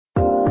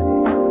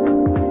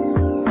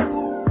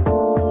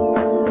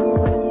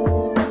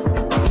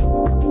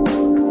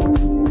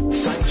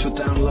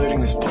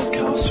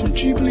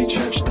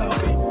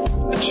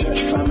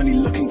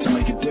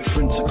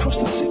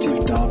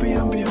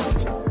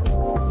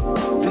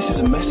is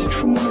a message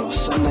from one of our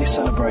Sunday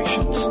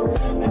celebrations,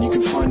 and you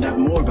can find out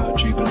more about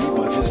Jubilee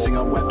by visiting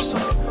our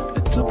website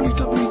at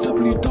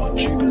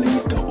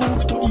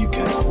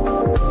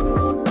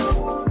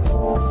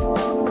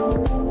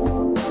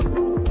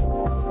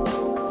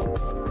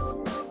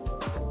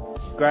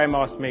Graham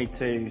asked me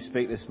to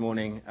speak this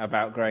morning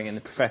about growing in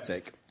the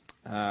prophetic,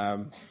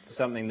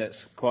 something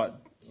that's quite,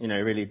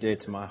 really dear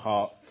to my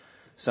heart,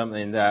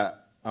 something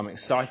that I'm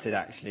excited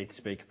actually to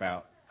speak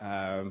about,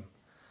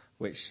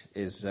 which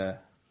is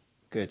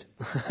good.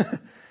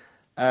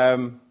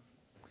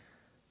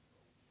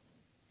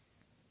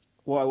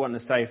 What I want to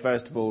say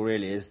first of all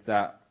really is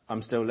that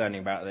I'm still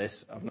learning about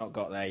this. I've not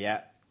got there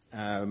yet.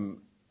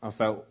 I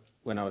felt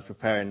when I was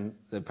preparing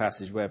the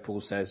passage where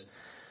Paul says,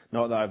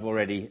 not that I've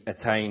already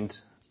attained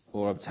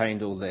or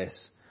obtained all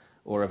this,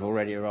 or have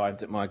already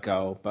arrived at my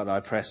goal, but I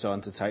press on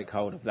to take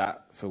hold of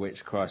that for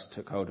which Christ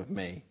took hold of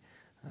me.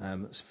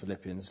 It's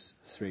Philippians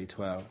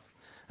 3:12.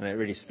 And it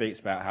really speaks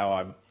about how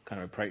I'm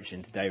kind of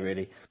approaching today,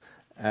 really.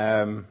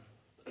 I'm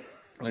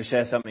going to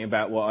share something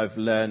about what I've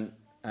learned,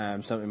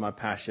 something of my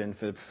passion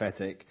for the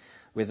prophetic,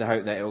 with the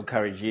hope that it will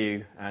encourage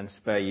you and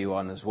spur you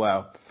on as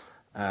well,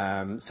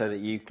 so that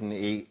you'd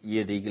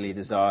eagerly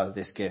desire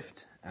this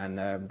gift, and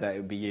that it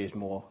would be used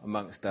more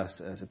amongst us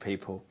as a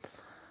people.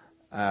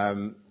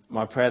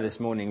 My prayer this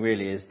morning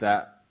really is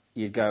that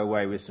you'd go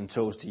away with some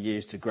tools to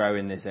use to grow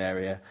in this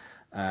area,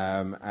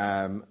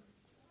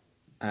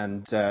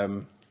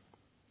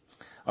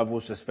 I've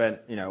also spent,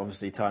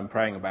 obviously time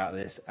praying about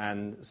this,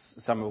 and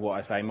some of what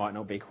I say might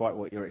not be quite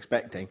what you're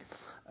expecting.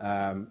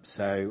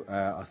 So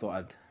I thought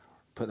I'd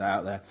put that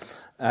out there.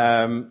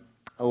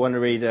 I want to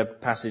read a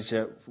passage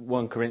at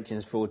 1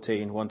 Corinthians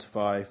 14,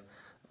 1-5.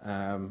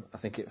 I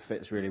think it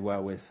fits really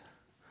well with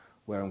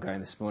where I'm going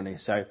this morning.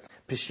 So,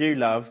 pursue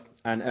love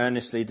and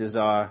earnestly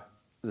desire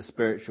the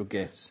spiritual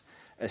gifts,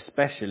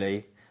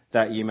 especially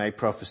that you may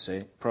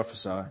prophesy.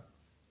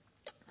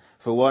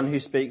 For one who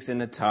speaks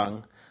in a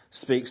tongue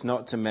speaks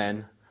not to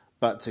men,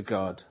 but to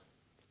God.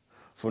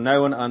 For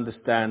no one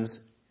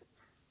understands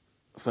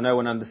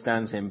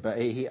him, but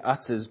he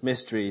utters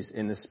mysteries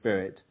in the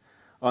Spirit.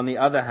 On the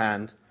other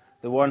hand,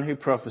 the one who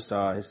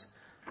prophesies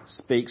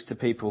speaks to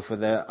people for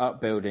their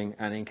upbuilding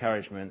and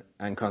encouragement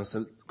and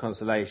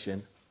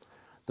consolation.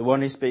 The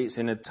one who speaks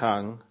in a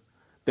tongue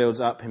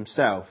builds up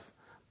himself,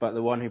 but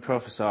the one who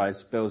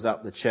prophesies builds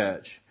up the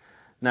church.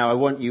 Now I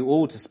want you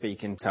all to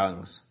speak in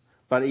tongues,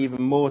 but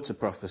even more to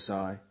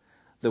prophesy.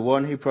 The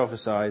one who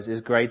prophesies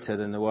is greater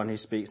than the one who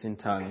speaks in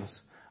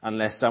tongues,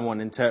 unless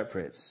someone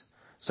interprets,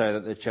 so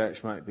that the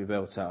church might be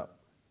built up.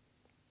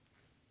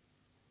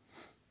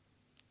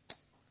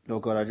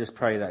 Lord God, I just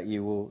pray that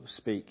you will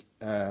speak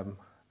the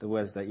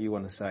words that you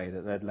want to say,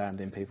 that they'd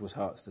land in people's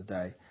hearts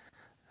today,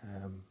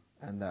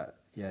 and that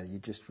you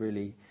just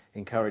really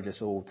encourage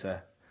us all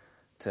to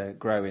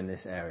grow in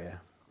this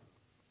area.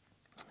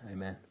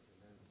 Amen.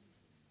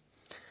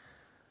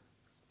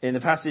 In the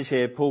passage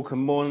here, Paul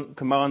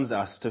commands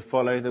us to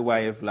follow the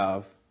way of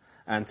love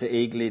and to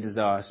eagerly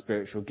desire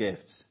spiritual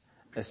gifts,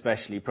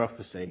 especially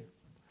prophecy.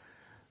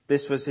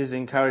 This was his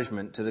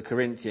encouragement to the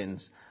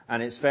Corinthians,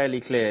 and it's fairly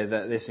clear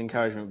that this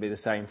encouragement will be the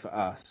same for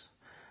us.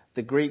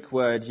 The Greek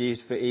word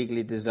used for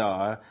eagerly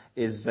desire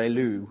is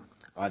zelou.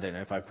 I don't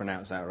know if I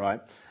pronounced that right,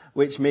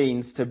 which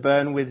means to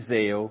burn with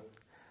zeal,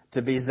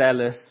 to be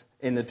zealous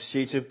in the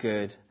pursuit of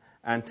good,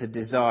 and to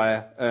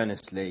desire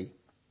earnestly.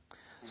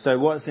 So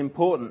what's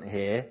important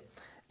here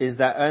is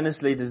that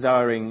earnestly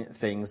desiring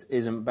things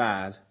isn't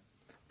bad.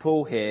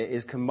 Paul here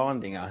is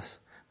commanding us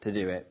to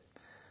do it.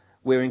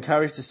 We're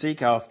encouraged to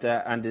seek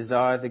after and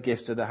desire the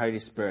gifts of the Holy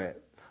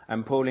Spirit.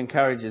 And Paul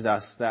encourages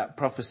us that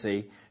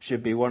prophecy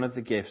should be one of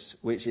the gifts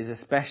which is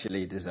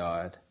especially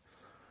desired.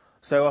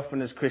 So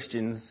often as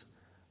Christians,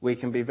 we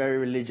can be very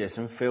religious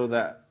and feel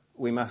that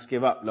we must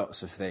give up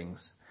lots of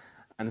things.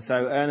 And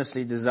so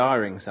earnestly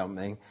desiring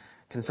something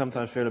can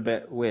sometimes feel a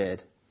bit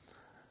weird.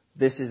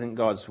 This isn't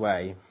God's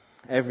way.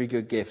 Every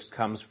good gift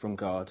comes from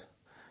God.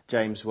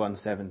 James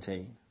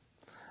 1:17.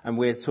 And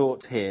we're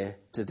taught here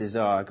to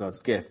desire God's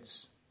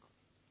gifts.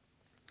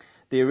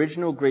 The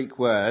original Greek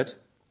word,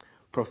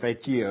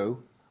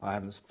 prophetio, I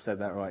haven't said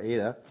that right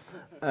either,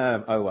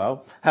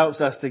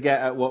 helps us to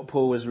get at what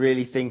Paul was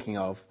really thinking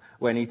of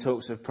when he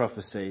talks of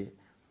prophecy.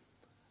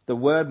 The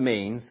word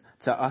means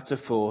to utter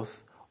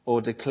forth or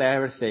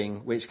declare a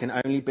thing which can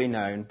only be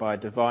known by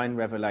divine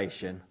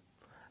revelation,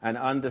 and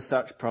under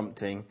such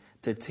prompting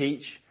to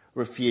teach,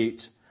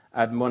 refute,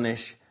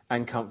 admonish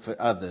and comfort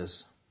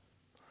others.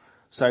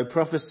 So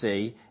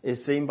prophecy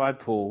is seen by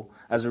Paul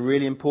as a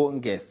really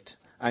important gift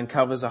and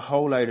covers a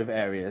whole load of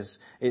areas.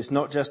 It's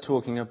not just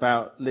talking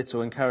about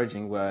little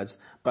encouraging words,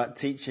 but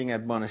teaching,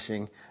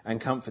 admonishing and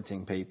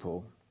comforting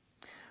people.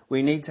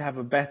 We need to have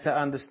a better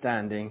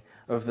understanding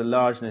of the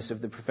largeness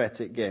of the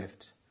prophetic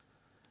gift.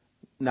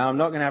 Now, I'm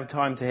not going to have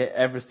time to hit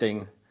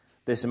everything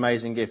this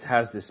amazing gift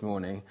has this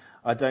morning.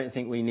 I don't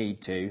think we need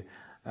to,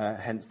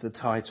 hence the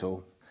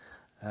title.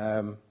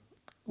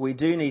 We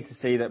do need to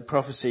see that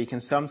prophecy can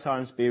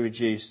sometimes be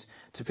reduced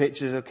to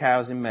pictures of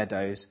cows in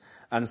meadows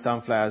and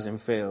sunflowers in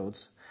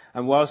fields,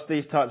 And whilst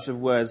these types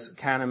of words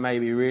can and may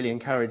be really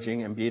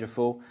encouraging and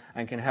beautiful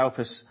and can help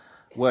us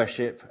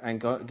worship and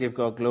give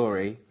God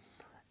glory,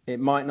 it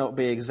might not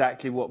be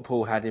exactly what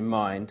Paul had in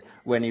mind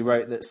when he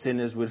wrote that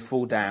sinners would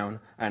fall down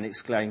and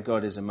exclaim,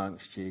 "God is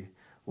amongst you."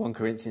 1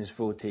 Corinthians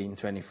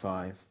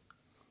 14:25.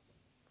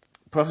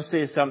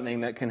 Prophecy is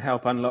something that can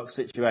help unlock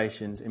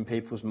situations in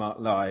people's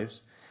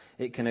lives.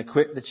 It can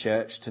equip the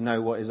church to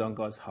know what is on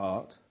God's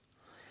heart.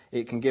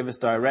 It can give us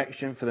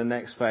direction for the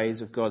next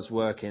phase of God's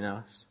work in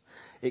us.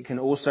 It can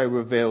also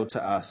reveal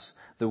to us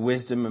the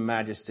wisdom and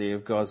majesty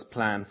of God's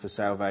plan for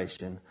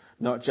salvation,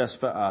 not just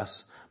for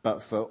us,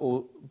 but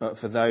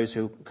for those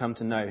who come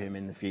to know him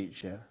in the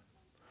future.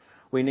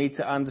 We need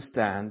to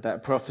understand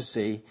that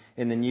prophecy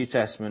in the New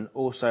Testament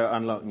also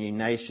unlocked new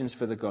nations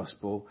for the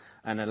gospel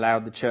and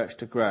allowed the church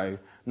to grow,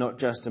 not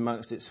just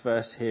amongst its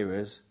first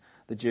hearers,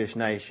 the Jewish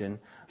nation,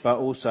 but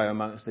also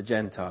amongst the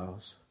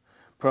Gentiles.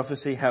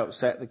 Prophecy helped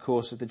set the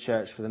course of the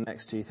church for the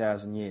next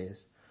 2,000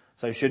 years.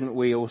 So shouldn't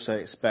we also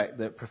expect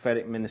that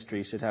prophetic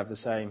ministry should have the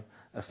same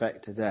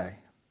effect today?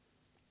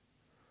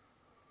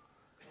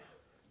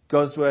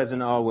 God's words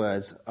and our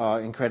words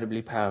are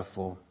incredibly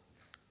powerful.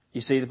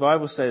 You see, the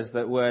Bible says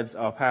that words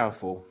are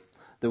powerful.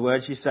 The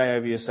words you say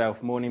over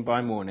yourself morning by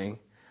morning,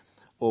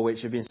 or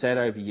which have been said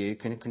over you,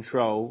 can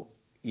control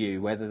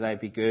you, whether they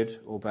be good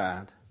or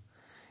bad.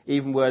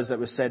 Even words that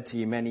were said to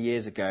you many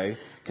years ago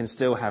can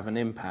still have an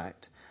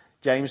impact.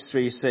 James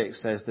 3:6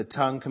 says the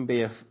tongue can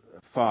be a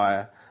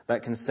fire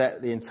that can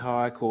set the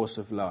entire course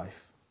of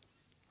life.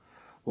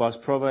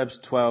 Whilst Proverbs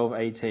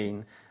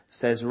 12:18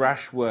 says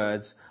rash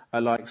words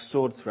are like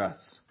sword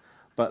thrusts,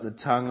 but the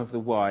tongue of the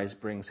wise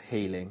brings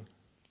healing.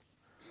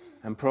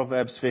 And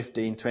Proverbs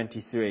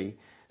 15:23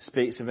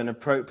 speaks of an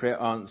appropriate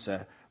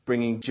answer,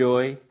 bringing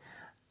joy,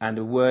 and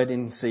a word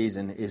in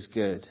season is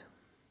good.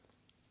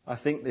 I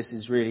think this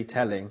is really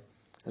telling,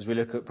 as we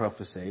look at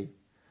prophecy,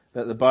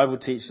 that the Bible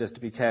teaches us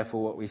to be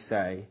careful what we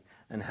say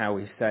and how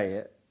we say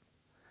it.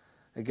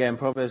 Again,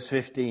 Proverbs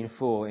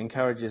 15:4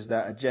 encourages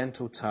that a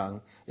gentle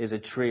tongue is a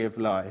tree of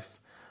life,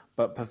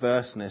 but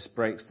perverseness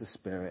breaks the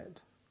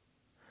spirit.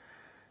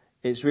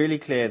 It's really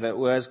clear that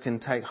words can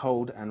take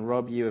hold and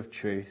rob you of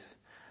truth.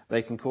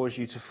 They can cause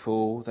you to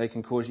fall, they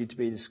can cause you to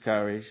be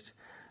discouraged,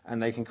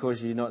 and they can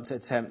cause you not to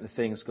attempt the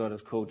things God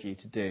has called you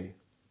to do.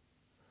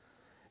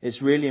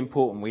 It's really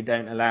important we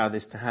don't allow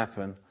this to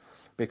happen,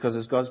 because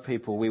as God's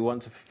people, we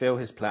want to fulfill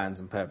his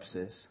plans and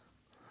purposes.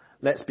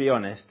 Let's be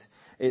honest,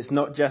 it's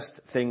not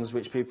just things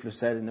which people have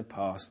said in the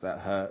past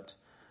that hurt,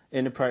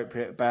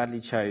 inappropriate, badly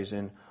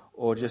chosen,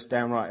 or just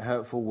downright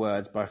hurtful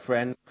words by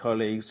friends,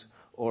 colleagues,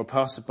 or a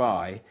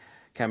passerby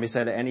can be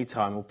said at any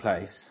time or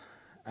place.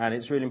 And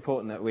it's really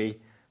important that we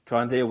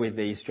try and deal with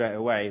these straight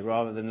away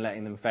rather than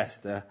letting them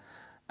fester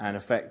and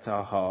affect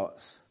our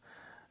hearts.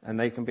 And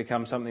they can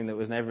become something that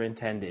was never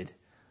intended.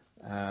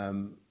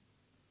 I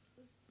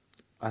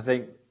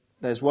think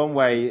there's one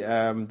way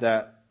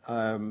that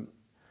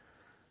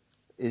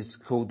is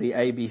called the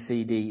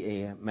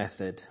ABCDE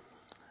method,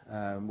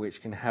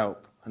 which can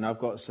help. And I've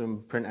got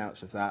some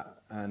printouts of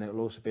that, and it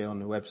will also be on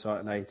the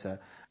website later.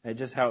 It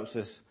just helps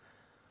us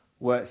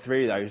work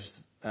through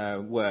those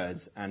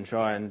words and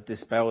try and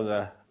dispel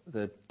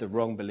the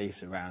wrong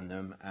beliefs around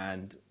them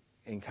and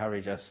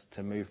encourage us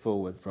to move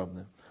forward from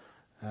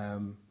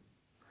them.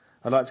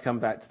 I'd like to come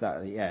back to that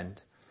at the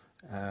end.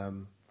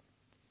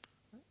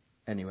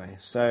 Anyway,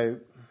 so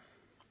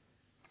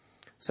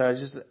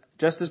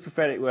just as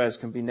prophetic words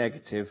can be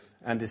negative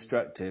and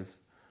destructive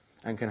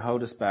and can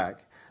hold us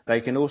back, they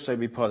can also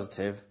be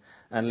positive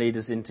and lead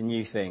us into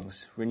new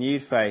things,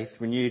 renewed faith,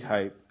 renewed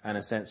hope, and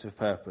a sense of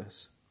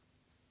purpose.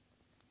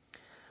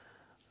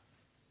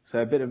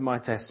 So a bit of my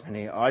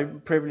testimony.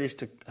 I'm privileged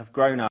to have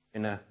grown up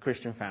in a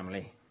Christian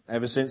family.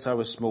 Ever since I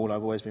was small,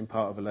 I've always been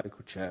part of a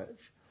local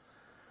church.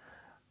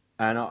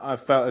 And I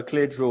felt a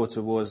clear draw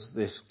towards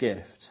this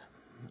gift.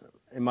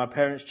 In my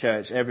parents'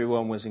 church,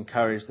 everyone was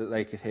encouraged that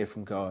they could hear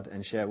from God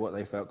and share what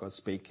they felt God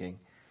speaking.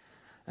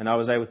 And I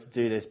was able to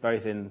do this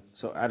both in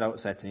sort of adult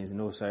settings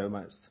and also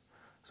amongst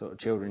sort of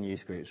children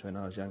youth groups when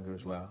I was younger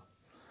as well.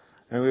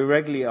 And we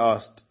regularly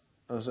asked,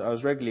 I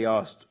was regularly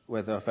asked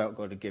whether I felt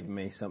God had given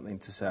me something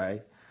to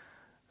say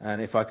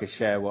and if I could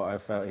share what I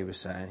felt he was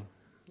saying.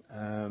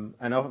 And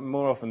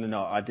more often than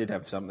not, I did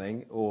have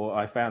something, or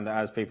I found that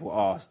as people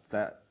asked,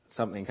 that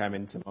something came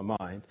into my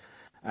mind,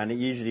 and it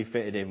usually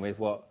fitted in with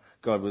what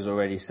God was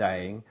already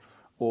saying,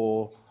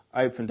 or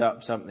opened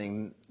up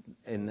something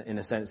in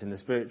a sense in the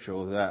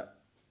spiritual that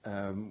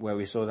where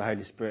we saw the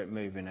Holy Spirit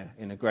move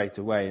in a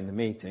greater way in the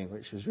meeting,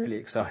 which was really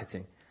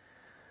exciting.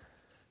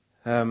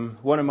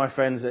 One of my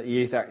friends at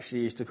youth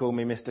actually used to call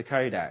me Mr.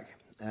 Kodak,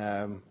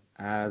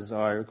 as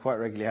I quite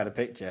regularly had a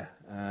picture,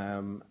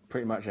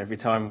 pretty much every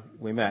time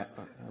we met,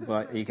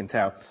 but you can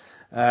tell.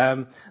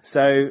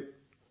 So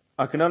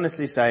I can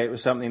honestly say it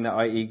was something that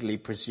I eagerly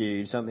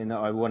pursued, something that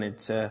I wanted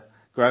to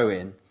grow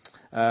in.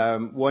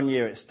 One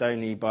year at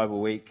Stoneleigh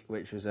Bible Week,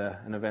 which was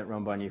an event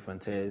run by New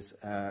Frontiers,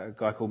 a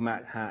guy called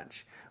Matt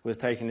Hatch was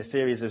taking a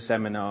series of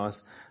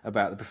seminars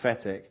about the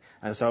prophetic,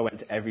 and so I went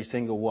to every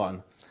single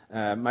one.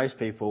 Most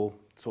people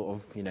sort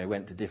of,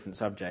 went to different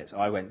subjects.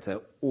 I went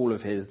to all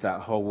of his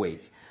that whole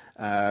week.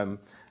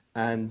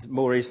 And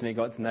more recently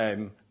got to know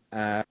him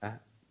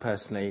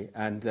personally,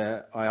 and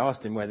I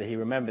asked him whether he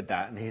remembered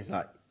that, and he's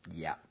like,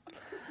 yeah.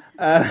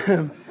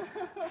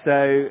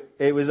 So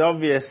it was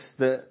obvious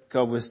that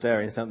God was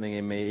stirring something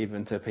in me,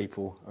 even to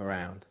people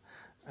around.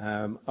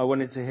 I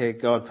wanted to hear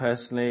God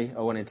personally.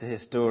 I wanted to hear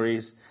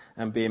stories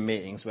and be in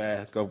meetings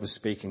where God was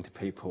speaking to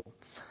people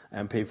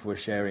and people were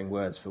sharing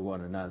words for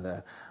one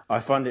another. I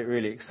find it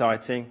really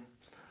exciting.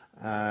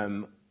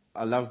 I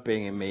love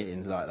being in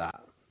meetings like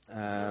that.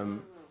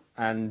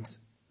 And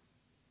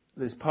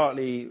there's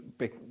partly,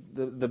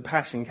 the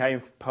passion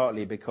came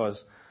partly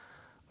because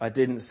I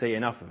didn't see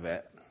enough of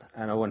it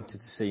and I wanted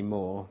to see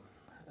more.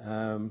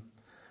 And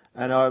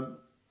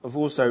I've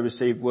also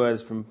received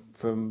words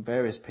from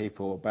various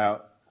people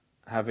about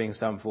having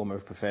some form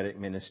of prophetic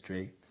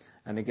ministry.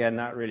 And again,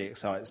 that really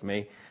excites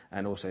me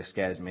and also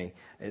scares me.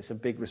 It's a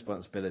big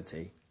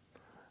responsibility.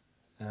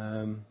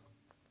 How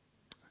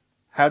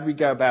do we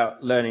go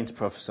about learning to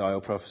prophesy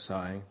or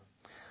prophesying?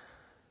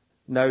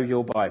 Know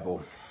your Bible.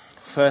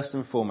 First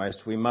and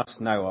foremost, we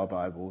must know our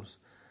Bibles.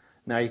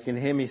 Now, I can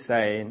hear you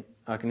saying,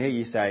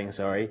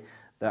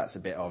 that's a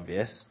bit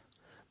obvious,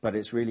 but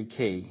it's really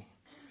key.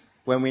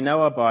 When we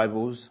know our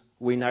Bibles,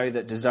 we know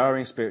that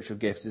desiring spiritual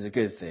gifts is a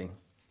good thing.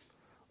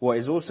 What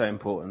is also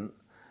important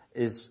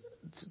is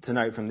to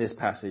note from this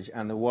passage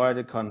and the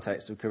wider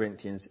context of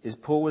Corinthians is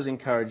Paul was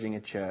encouraging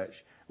a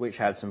church which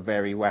had some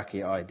very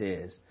wacky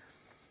ideas.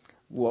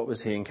 What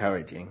was he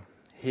encouraging?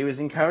 He was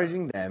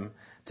encouraging them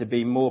to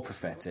be more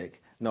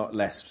prophetic, not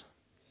less,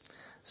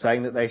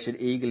 saying that they should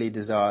eagerly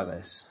desire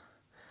this.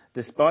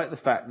 Despite the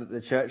fact that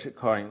the church at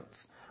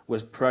Corinth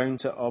was prone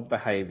to odd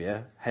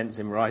behaviour, hence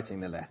him writing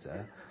the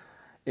letter,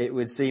 it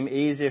would seem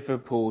easier for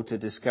Paul to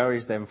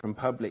discourage them from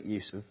public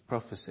use of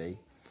prophecy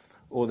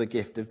or the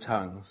gift of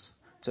tongues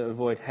to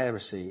avoid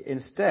heresy.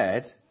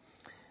 Instead,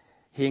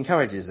 he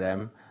encourages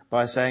them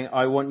by saying,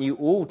 I want you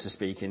all to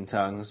speak in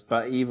tongues,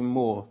 but even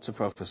more to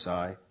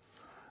prophesy.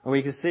 And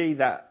we can see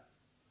that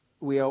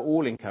we are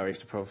all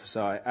encouraged to prophesy.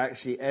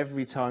 Actually,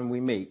 every time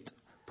we meet,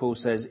 Paul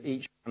says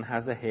each one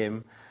has a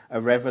hymn, a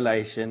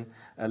revelation,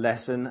 a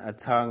lesson, a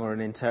tongue, or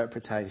an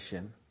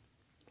interpretation.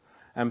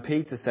 And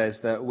Peter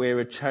says that we're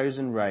a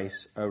chosen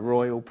race, a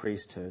royal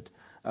priesthood,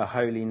 a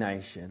holy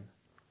nation.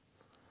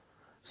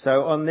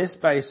 So on this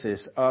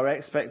basis, our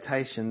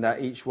expectation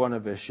that each one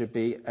of us should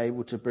be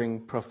able to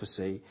bring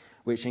prophecy,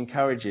 which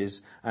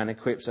encourages and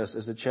equips us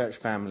as a church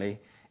family,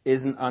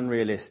 isn't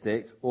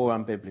unrealistic or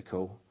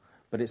unbiblical,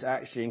 but it's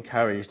actually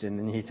encouraged in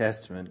the New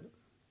Testament.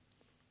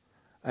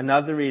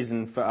 Another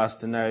reason for us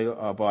to know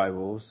our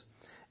Bibles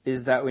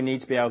is that we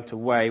need to be able to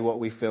weigh what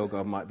we feel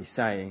God might be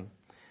saying.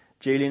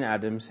 Julian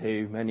Adams,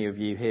 who many of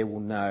you here will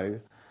know,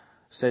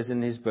 says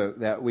in his book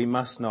that we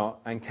must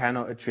not and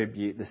cannot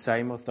attribute the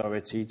same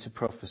authority to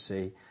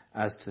prophecy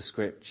as to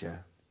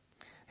Scripture.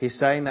 He's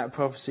saying that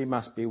prophecy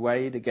must be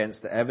weighed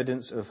against the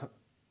evidence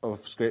of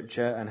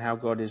Scripture and how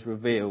God is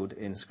revealed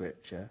in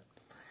Scripture.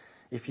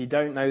 If you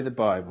don't know the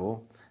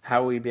Bible,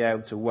 how will you be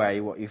able to weigh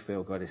what you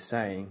feel God is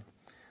saying?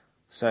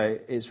 So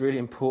it's really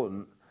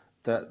important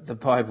that the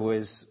Bible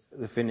is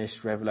the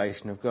finished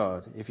revelation of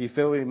God. If you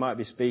feel He might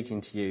be speaking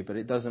to you, but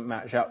it doesn't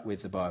match up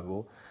with the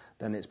Bible,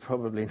 then it's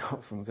probably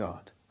not from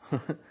God.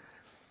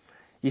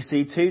 You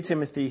see, 2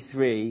 Timothy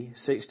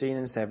 3:16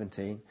 and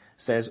 17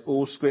 says,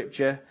 all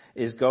Scripture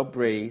is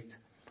God-breathed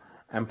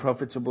and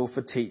profitable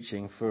for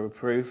teaching, for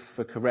reproof,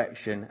 for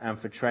correction, and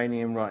for training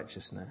in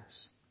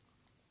righteousness.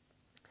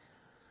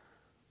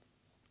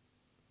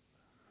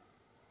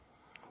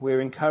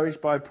 We're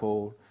encouraged by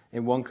Paul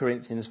in 1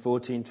 Corinthians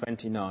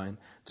 14:29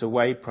 to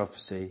weigh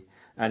prophecy,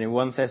 and in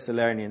 1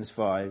 Thessalonians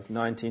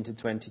 5:19 to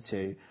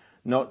 22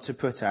 not to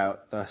put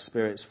out the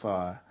Spirit's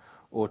fire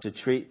or to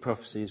treat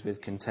prophecies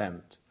with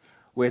contempt.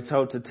 We're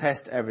told to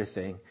test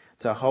everything,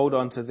 to hold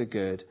on to the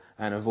good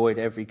and avoid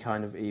every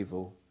kind of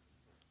evil.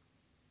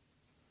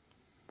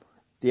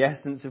 The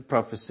essence of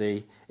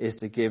prophecy is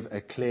to give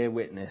a clear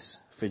witness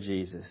for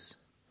Jesus.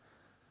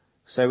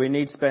 So we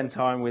need to spend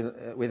time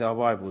with our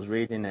Bibles,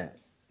 reading it,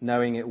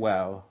 knowing it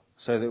well,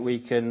 so that we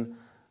can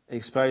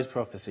expose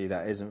prophecy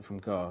that isn't from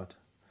God.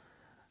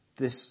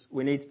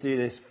 We need to do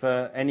this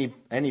for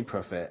any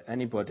prophet,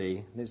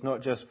 anybody. It's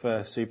not just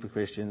for super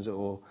Christians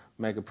or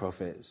mega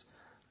prophets.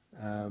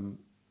 These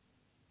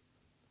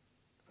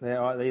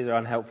are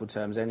unhelpful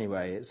terms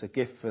anyway. It's a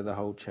gift for the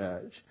whole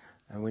church,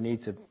 and we need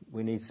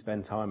to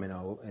spend time in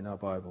our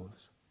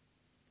Bibles.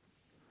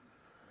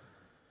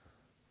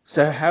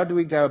 So, how do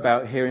we go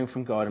about hearing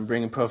from God and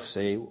bringing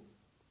prophecy?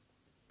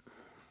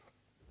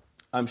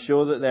 I'm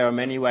sure that there are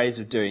many ways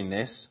of doing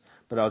this,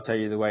 but I'll tell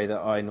you the way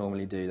that I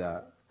normally do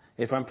that.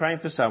 If I'm praying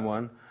for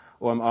someone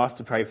or I'm asked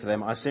to pray for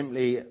them, I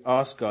simply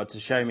ask God to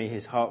show me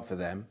His heart for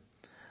them.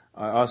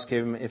 I ask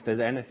Him if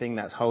there's anything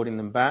that's holding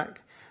them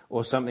back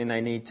or something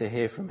they need to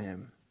hear from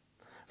him.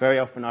 Very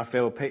often I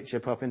feel a picture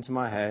pop into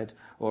my head,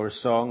 or a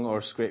song or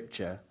a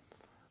scripture,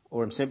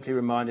 or I'm simply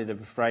reminded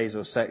of a phrase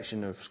or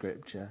section of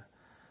scripture.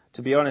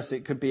 To be honest,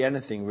 it could be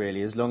anything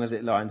really, as long as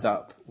it lines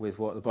up with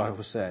what the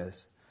Bible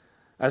says.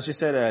 As we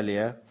said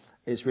earlier,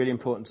 it's really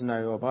important to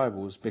know our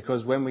Bibles,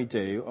 because when we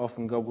do,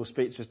 often God will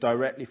speak to us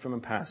directly from a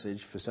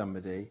passage for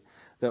somebody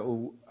that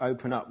will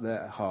open up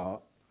their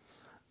heart.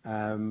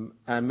 And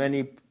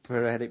many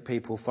prophetic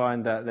people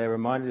find that they're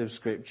reminded of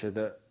scripture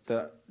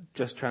that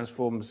just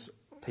transforms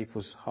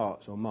people's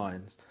hearts or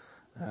minds,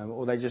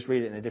 or they just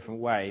read it in a different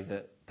way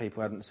that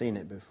people hadn't seen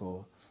it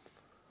before.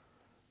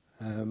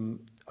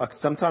 I can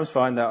sometimes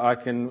find that I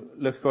can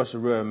look across a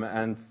room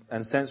and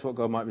sense what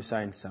God might be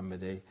saying to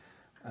somebody,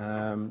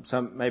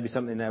 maybe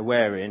something they're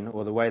wearing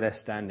or the way they're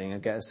standing,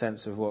 and get a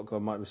sense of what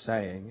God might be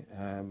saying,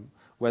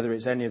 whether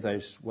it's any of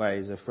those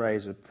ways, a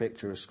phrase, a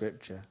picture, or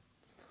scripture.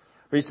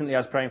 Recently I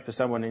was praying for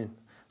someone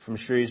from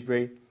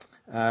Shrewsbury,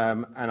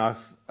 and I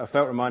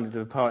felt reminded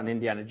of a part in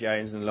Indiana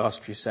Jones and the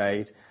Last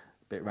Crusade,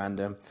 a bit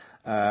random,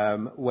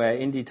 where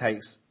Indy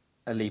takes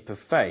a leap of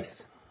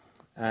faith.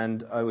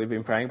 And we've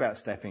been praying about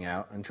stepping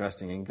out and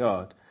trusting in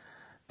God.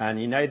 And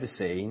you know the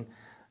scene.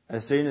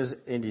 As soon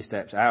as Indy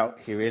steps out,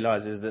 he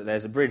realises that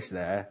there's a bridge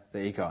there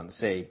that he can't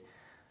see.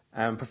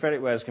 And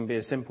prophetic words can be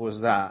as simple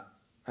as that,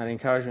 an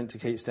encouragement to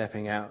keep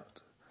stepping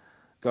out.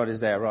 God is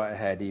there right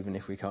ahead, even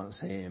if we can't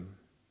see him.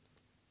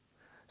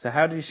 So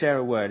how do you share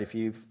a word if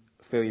you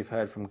feel you've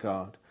heard from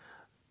God?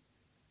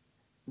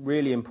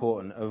 Really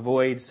important,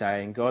 avoid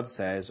saying God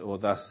says or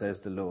thus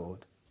says the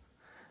Lord.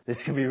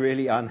 This can be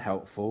really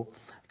unhelpful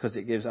because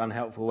it gives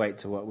unhelpful weight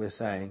to what we're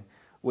saying.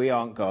 We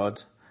aren't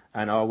God,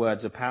 and our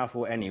words are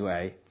powerful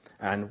anyway,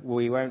 and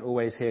we won't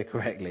always hear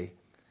correctly.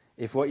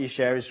 If what you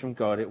share is from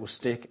God, it will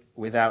stick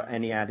without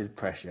any added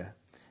pressure.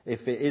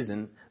 If it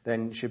isn't,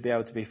 then it should be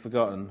able to be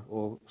forgotten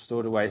or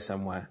stored away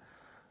somewhere.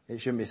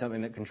 It shouldn't be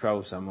something that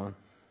controls someone.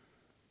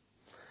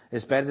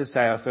 It's better to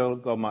say, I feel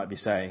God might be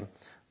saying,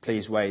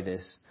 please weigh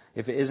this.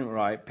 If it isn't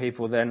right,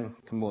 people then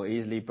can more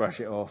easily brush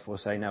it off or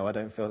say, no, I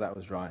don't feel that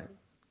was right.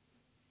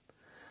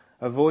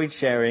 Avoid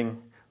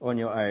sharing on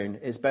your own.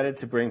 It's better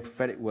to bring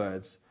prophetic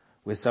words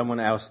with someone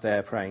else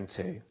there praying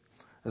too,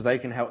 as they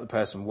can help the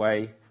person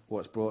weigh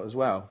what's brought as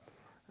well,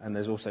 and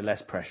there's also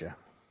less pressure.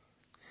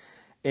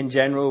 In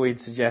general, we'd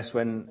suggest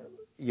when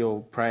you're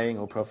praying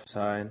or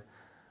prophesying,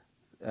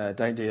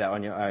 don't do that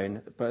on your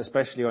own, but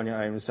especially on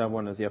your own with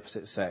someone of the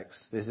opposite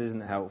sex. This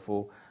isn't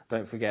helpful.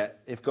 Don't forget,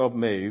 if God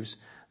moves,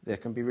 they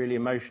can be really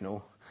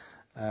emotional.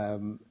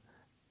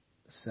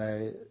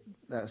 So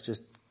that's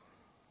just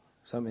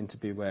something to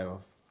be aware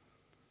of.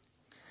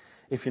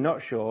 If you're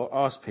not sure,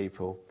 ask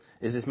people,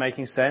 is this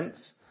making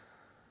sense?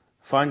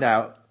 Find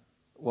out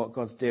what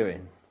God's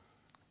doing.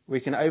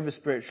 We can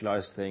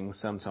over-spiritualize things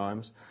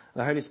sometimes.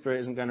 The Holy Spirit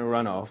isn't going to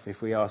run off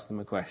if we ask them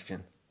a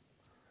question.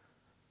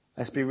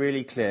 Let's be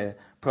really clear.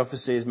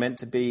 Prophecy is meant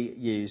to be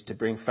used to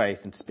bring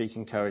faith and to speak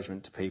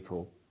encouragement to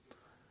people.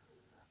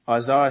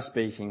 Isaiah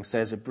speaking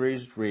says, a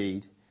bruised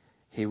reed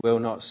he will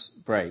not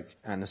break,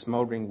 and a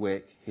smouldering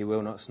wick he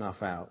will not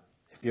snuff out.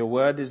 If your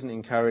word isn't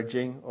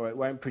encouraging or it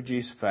won't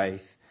produce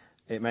faith,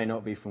 it may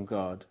not be from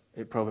God.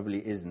 It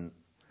probably isn't.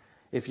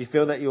 If you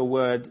feel that your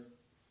word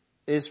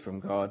is from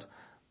God,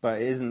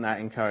 but it isn't that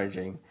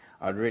encouraging,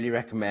 I'd really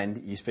recommend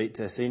you speak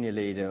to a senior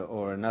leader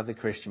or another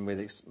Christian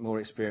with more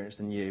experience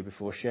than you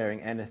before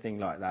sharing anything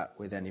like that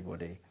with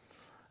anybody.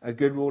 A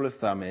good rule of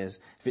thumb is,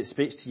 if it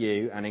speaks to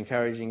you and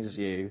encourages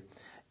you,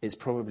 it's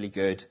probably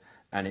good,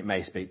 and it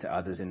may speak to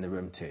others in the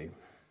room too.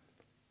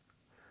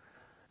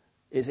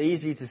 It's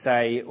easy to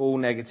say all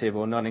negative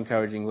or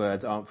non-encouraging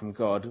words aren't from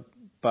God,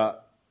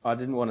 but I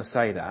didn't want to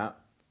say that.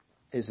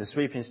 It's a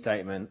sweeping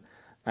statement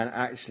and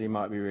actually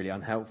might be really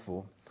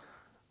unhelpful.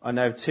 I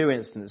know of 2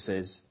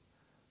 instances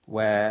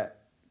where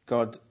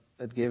God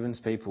had given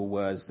people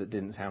words that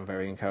didn't sound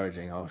very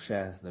encouraging. I'll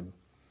share them.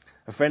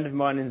 A friend of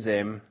mine in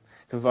Zim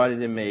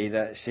confided in me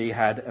that she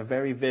had a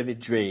very vivid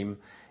dream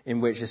in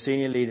which a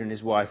senior leader and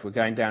his wife were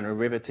going down a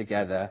river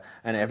together,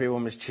 and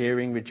everyone was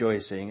cheering,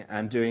 rejoicing,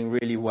 and doing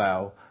really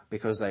well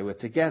because they were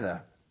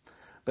together.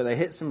 But they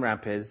hit some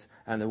rapids,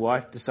 and the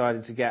wife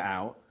decided to get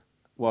out,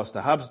 whilst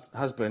the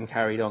husband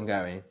carried on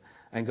going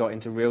and got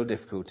into real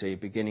difficulty,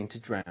 beginning to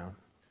drown.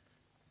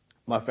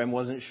 My friend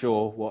wasn't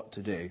sure what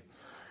to do.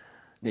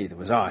 Neither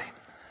was I.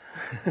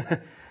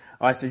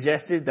 I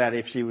suggested that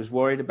if she was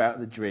worried about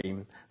the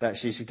dream, that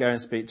she should go and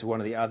speak to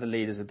one of the other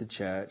leaders of the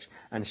church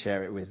and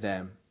share it with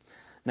them.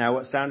 Now,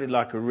 what sounded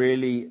like a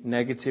really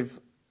negative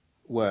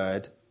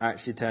word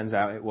actually turns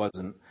out it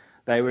wasn't.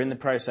 They were in the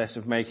process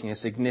of making a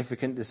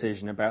significant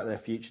decision about their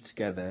future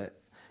together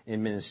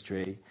in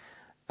ministry,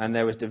 and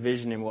there was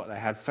division in what they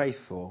had faith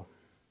for.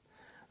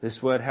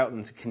 This word helped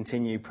them to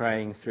continue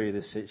praying through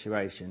this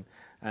situation,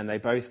 and they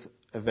both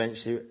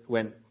eventually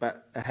went back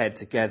ahead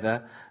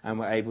together and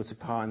were able to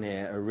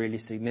pioneer a really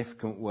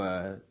significant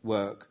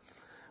work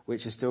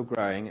which is still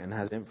growing and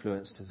has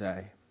influence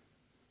today.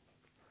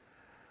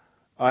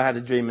 I had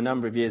a dream a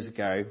number of years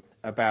ago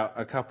about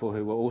a couple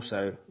who were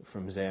also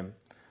from Zim.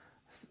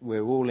 We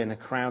were all in a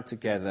crowd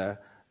together,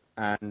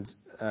 and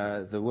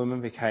the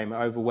woman became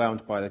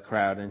overwhelmed by the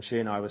crowd, and she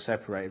and I were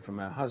separated from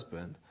her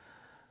husband.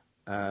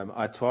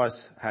 I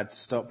twice had to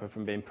stop her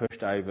from being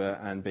pushed over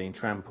and being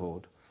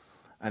trampled.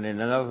 And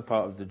in another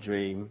part of the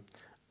dream,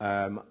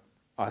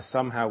 I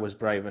somehow was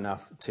brave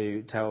enough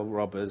to tell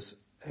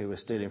robbers who were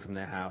stealing from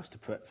their house to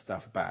put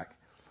stuff back.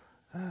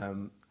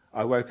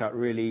 I woke up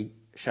really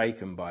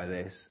shaken by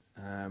this,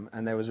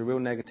 and there was a real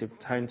negative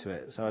tone to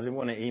it. So I didn't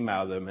want to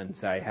email them and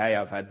say, hey,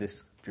 I've had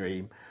this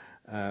dream.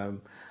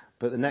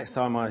 But the next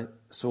time I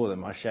saw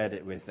them, I shared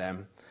it with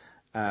them.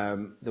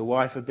 The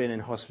wife had been in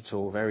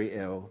hospital very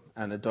ill,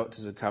 and the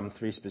doctors had come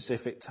 3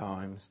 specific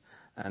times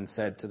and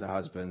said to the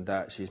husband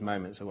that she's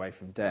moments away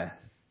from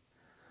death.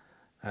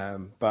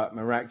 But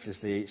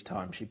miraculously, each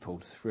time she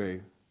pulled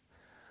through.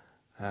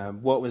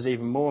 What was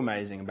even more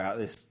amazing about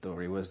this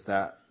story was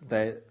that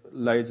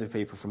loads of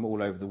people from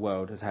all over the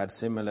world had had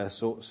similar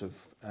sorts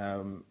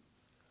of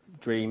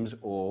dreams,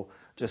 or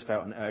just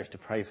felt an urge to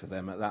pray for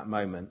them at that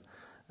moment,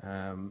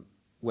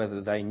 whether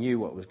they knew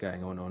what was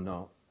going on or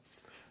not.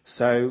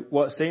 So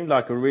what seemed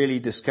like a really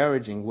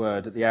discouraging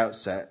word at the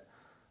outset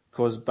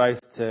caused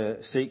both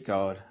to seek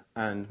God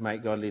and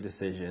make godly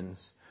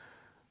decisions.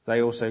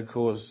 They also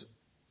caused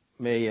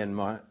me and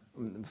a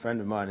friend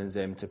of mine and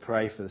Zim to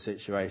pray for the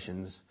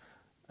situations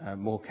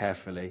more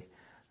carefully,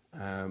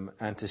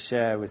 and to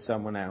share with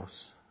someone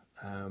else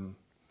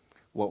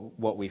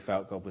what we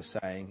felt God was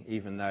saying,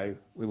 even though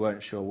we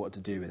weren't sure what to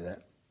do with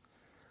it.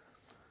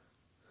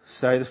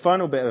 So the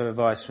final bit of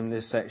advice from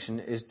this section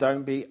is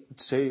don't be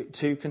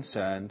too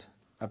concerned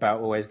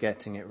about always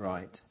getting it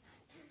right.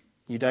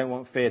 You don't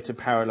want fear to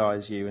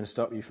paralyse you and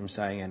stop you from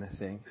saying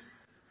anything.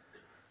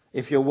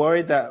 If you're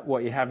worried that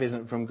what you have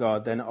isn't from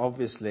God, then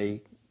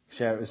obviously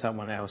share it with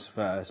someone else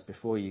first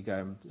before you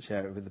go and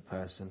share it with the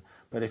person.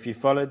 But if you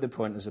followed the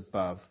pointers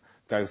above,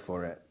 go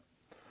for it.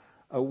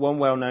 One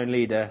well-known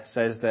leader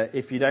says that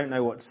if you don't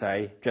know what to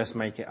say, just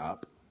make it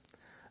up.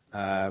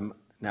 Now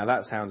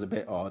that sounds a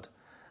bit odd,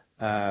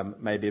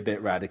 maybe a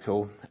bit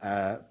radical,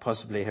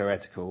 possibly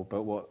heretical,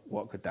 but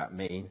what could that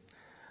mean?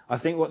 I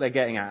think what they're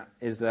getting at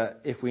is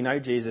that if we know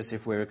Jesus,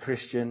 if we're a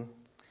Christian,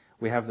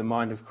 we have the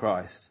mind of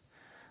Christ.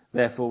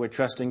 Therefore, we're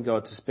trusting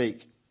God to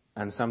speak,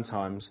 and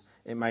sometimes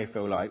it may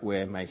feel like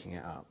we're making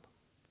it up.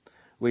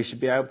 We should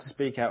be able to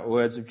speak out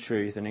words of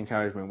truth and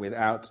encouragement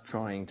without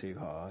trying too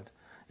hard.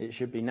 It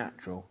should be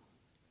natural.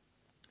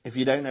 If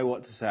you don't know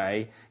what to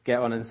say, get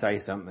on and say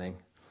something.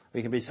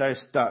 We can be so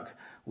stuck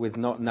with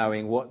not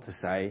knowing what to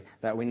say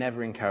that we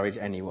never encourage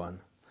anyone.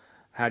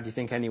 How do you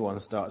think anyone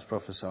starts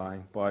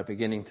prophesying? By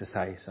beginning to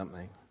say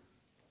something.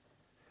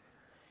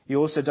 You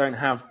also don't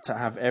have to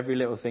have every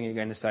little thing you're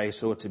going to say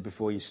sorted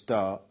before you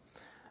start.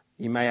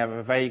 You may have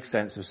a vague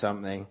sense of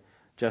something.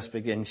 Just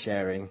begin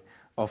sharing.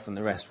 Often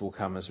the rest will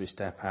come as we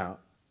step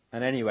out.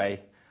 And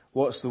anyway,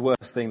 what's the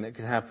worst thing that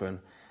could happen?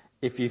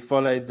 If you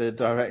followed the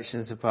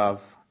directions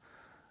above,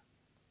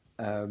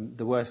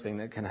 the worst thing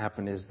that can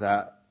happen is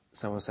that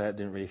someone will say it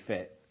didn't really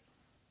fit.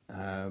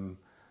 Don't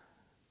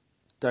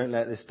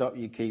let this stop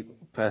you.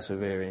 Keep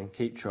persevering.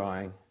 Keep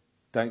trying.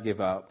 Don't give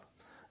up.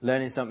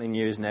 Learning something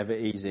new is never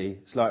easy.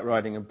 It's like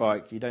riding a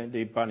bike. You don't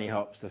do bunny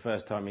hops the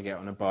first time you get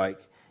on a bike.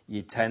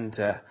 You tend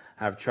to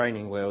have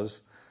training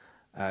wheels.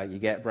 You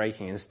get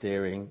braking and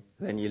steering.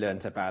 Then you learn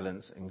to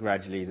balance, and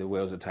gradually the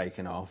wheels are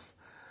taken off.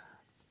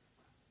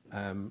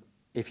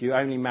 If you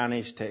only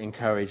manage to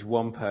encourage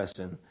one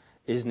person,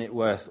 isn't it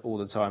worth all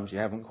the times you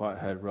haven't quite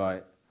heard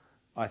right?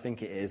 I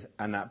think it is,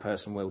 and that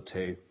person will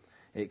too.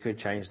 It could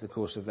change the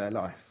course of their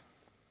life.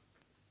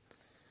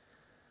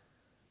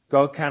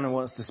 God can and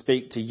wants to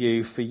speak to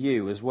you for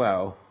you as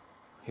well.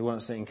 He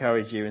wants to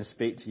encourage you and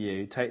speak to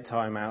you. Take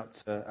time out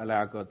to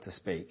allow God to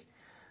speak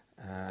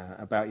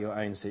about your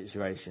own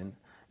situation.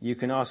 You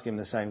can ask him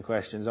the same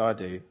questions I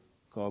do.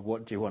 God,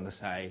 what do you want to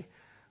say?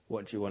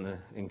 What do you want to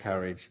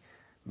encourage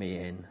me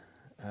in?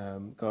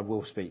 God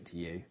will speak to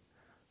you.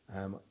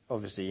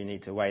 Obviously, you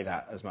need to weigh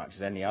that as much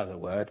as any other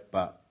word,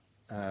 but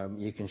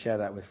you can share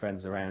that with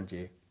friends around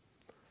you.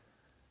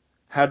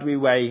 How do we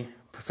weigh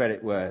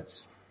prophetic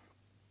words?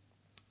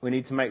 We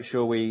need to make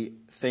sure we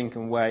think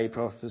and weigh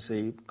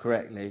prophecy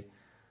correctly.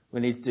 We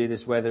need to do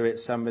this whether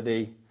it's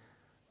somebody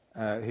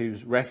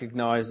who's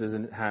recognised as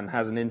and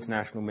has an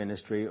international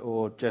ministry,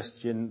 or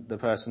just the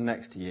person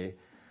next to you.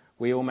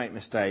 We all make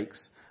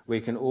mistakes.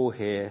 We can all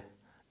hear,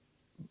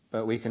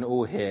 but we can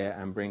all hear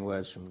and bring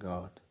words from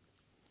God.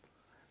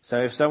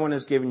 So if someone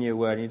has given you a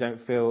word and you don't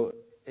feel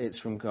it's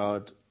from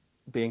God,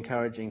 be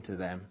encouraging to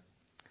them.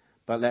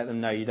 But let them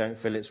know you don't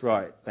feel it's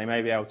right. They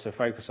may be able to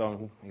focus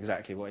on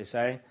exactly what you're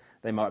saying.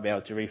 They might be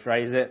able to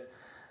rephrase it.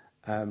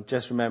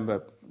 Just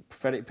remember,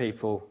 prophetic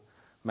people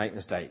make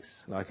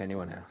mistakes like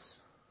anyone else.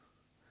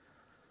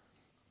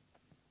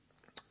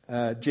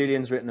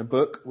 Julian's written a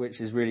book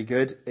which is really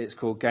good. It's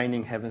called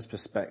Gaining Heaven's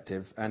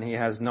Perspective, and he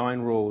has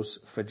 9 rules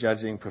for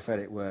judging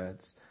prophetic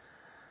words.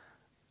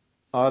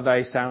 Are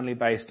they soundly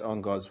based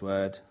on God's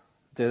word?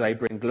 Do they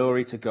bring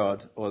glory to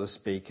God or the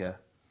speaker?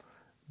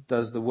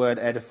 Does the word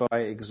edify,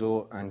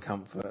 exhort and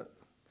comfort?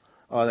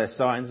 Are there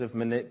signs of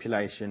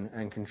manipulation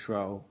and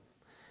control?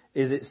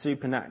 Is it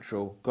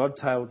supernatural? God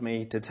told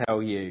me to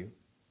tell you.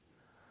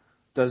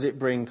 Does it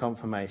bring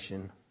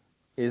confirmation?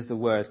 Is the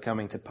word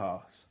coming to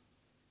pass?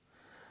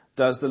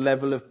 Does the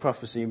level of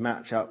prophecy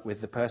match up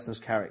with the person's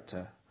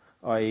character?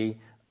 I.e.,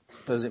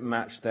 does it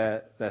match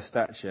their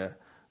stature?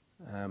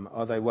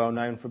 Are they well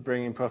known for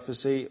bringing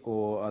prophecy,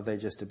 or are they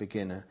just a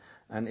beginner?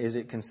 And is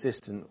it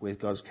consistent with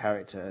God's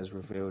character as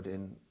revealed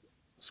in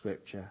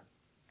Scripture?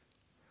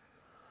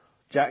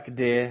 Jack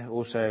Deere,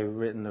 also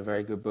written a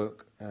very good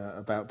book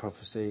about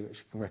prophecy,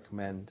 which I can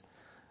recommend,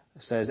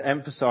 says,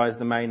 emphasise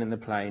the main and the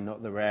plain,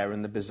 not the rare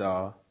and the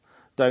bizarre.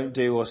 Don't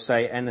do or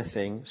say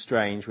anything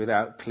strange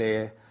without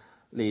clear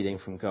leading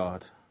from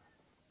God.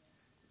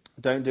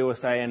 Don't do or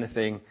say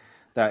anything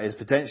that is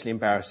potentially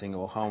embarrassing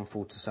or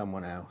harmful to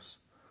someone else.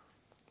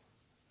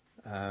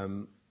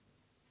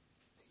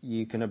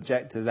 You can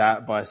object to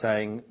that by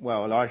saying,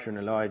 well, Elisha and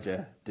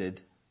Elijah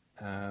did,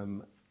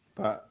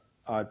 but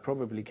I'd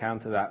probably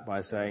counter that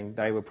by saying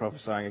they were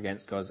prophesying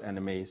against God's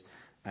enemies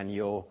and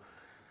you're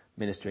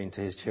ministering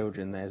to his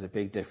children. There's a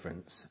big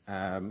difference.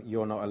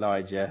 You're not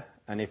Elijah,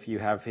 and if you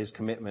have his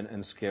commitment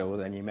and skill,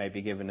 then you may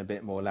be given a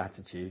bit more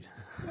latitude.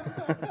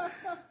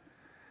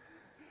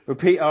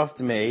 Repeat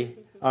after me.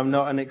 I'm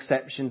not an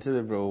exception to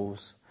the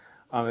rules.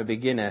 I'm a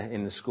beginner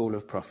in the school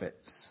of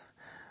prophets.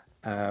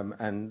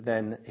 And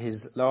then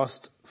his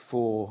last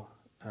four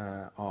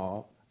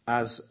are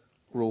as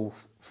rule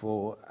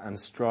for and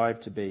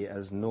strive to be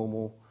as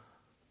normal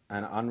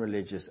and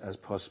unreligious as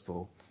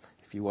possible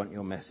if you want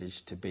your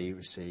message to be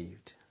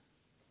received.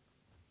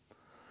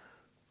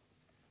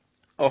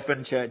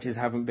 Often churches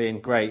haven't been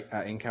great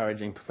at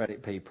encouraging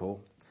prophetic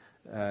people.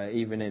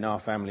 Even in our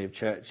family of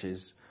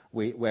churches,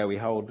 where we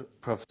hold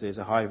prophecy as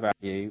a high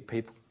value,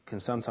 people can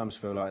sometimes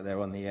feel like they're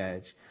on the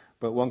edge.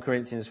 But 1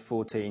 Corinthians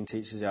 14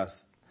 teaches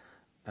us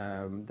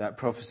that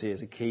prophecy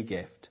is a key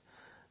gift.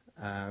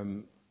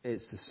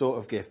 It's the sort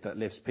of gift that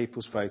lifts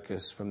people's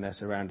focus from their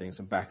surroundings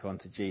and back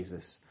onto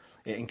Jesus.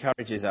 It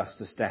encourages us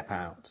to step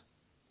out.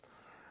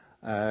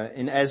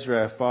 In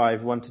Ezra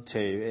 5:1-2,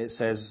 it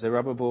says,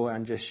 Zerubbabel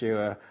and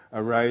Jeshua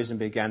arose and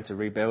began to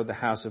rebuild the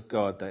house of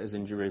God that is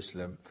in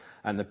Jerusalem,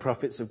 and the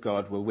prophets of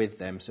God were with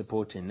them,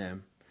 supporting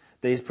them.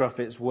 These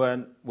prophets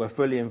were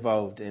fully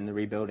involved in the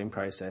rebuilding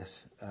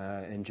process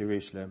in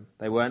Jerusalem.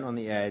 They weren't on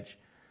the edge.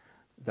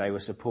 They were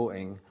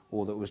supporting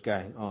all that was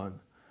going on.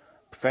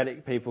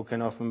 Prophetic people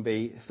can often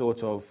be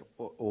thought of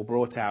or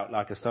brought out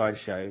like a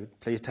sideshow.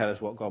 Please tell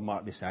us what God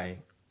might be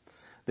saying.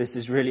 This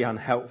is really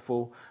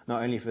unhelpful,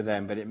 not only for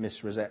them, but it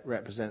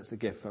misrepresents the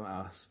gift from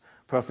us.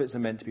 Prophets are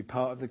meant to be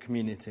part of the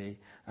community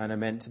and are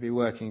meant to be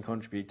working and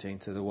contributing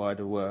to the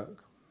wider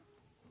work.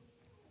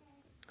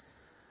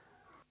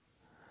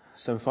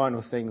 Some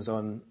final things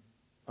on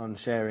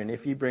sharing.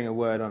 If you bring a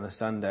word on a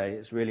Sunday,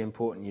 it's really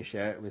important you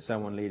share it with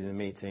someone leading the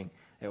meeting.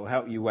 It will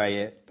help you weigh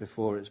it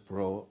before it's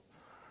brought.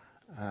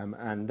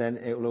 And then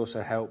it will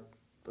also help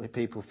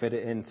people fit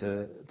it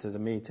into the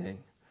meeting.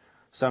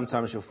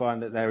 Sometimes you'll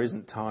find that there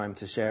isn't time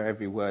to share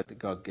every word that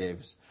God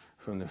gives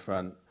from the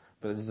front,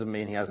 but it doesn't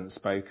mean he hasn't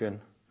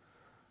spoken.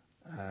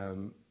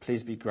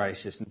 Please be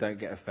gracious and don't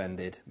get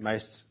offended.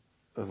 Most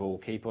of all,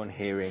 keep on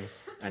hearing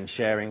and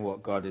sharing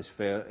what God is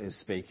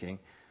speaking.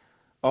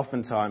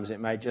 Oftentimes it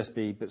may just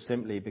be but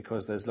simply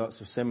because there's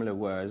lots of similar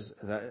words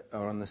that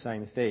are on the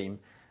same theme.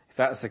 If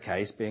that's the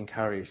case, be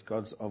encouraged.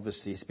 God's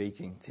obviously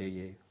speaking to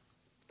you.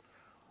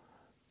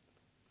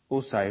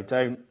 Also,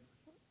 don't,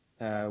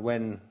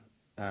 when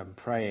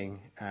praying,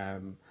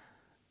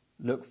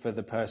 look for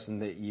the person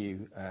that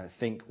you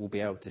think will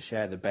be able to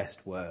share the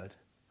best word.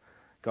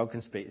 God can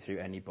speak through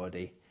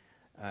anybody.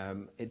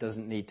 It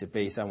doesn't need to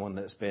be someone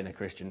that's been a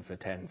Christian for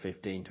 10,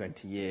 15,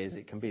 20 years.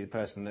 It can be the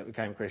person that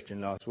became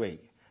Christian last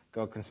week.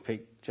 God can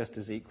speak just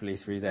as equally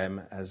through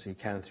them as he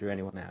can through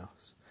anyone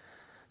else.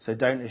 So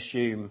don't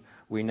assume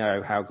we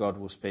know how God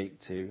will speak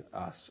to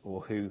us or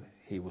who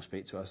he will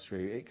speak to us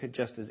through. It could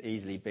just as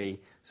easily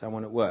be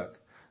someone at work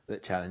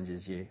that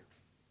challenges you.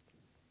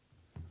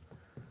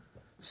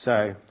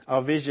 So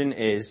our vision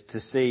is to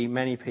see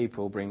many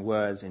people bring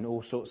words in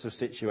all sorts of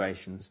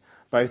situations,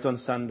 both on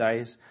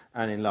Sundays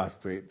and in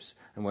life groups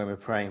and when we're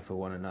praying for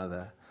one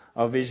another.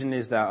 Our vision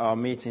is that our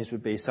meetings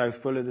would be so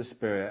full of the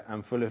Spirit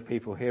and full of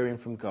people hearing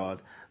from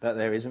God that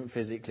there isn't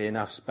physically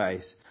enough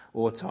space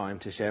or time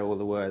to share all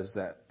the words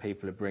that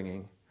people are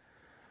bringing.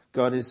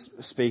 God is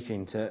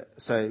speaking to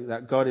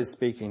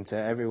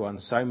everyone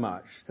so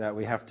much that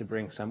we have to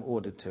bring some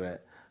order to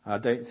it. I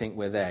don't think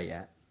we're there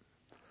yet.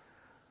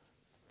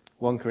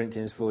 1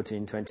 Corinthians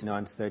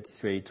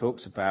 14:29-33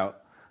 talks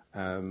about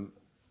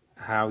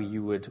how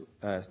you would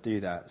do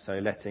that. So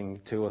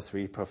letting 2 or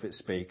 3 prophets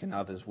speak and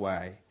others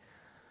weigh.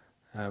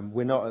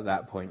 We're not at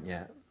that point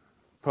yet.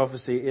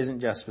 Prophecy isn't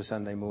just for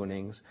Sunday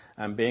mornings,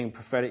 and being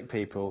prophetic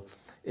people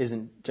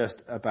isn't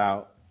just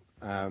about...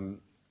 and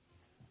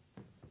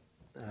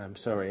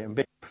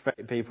being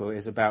prophetic people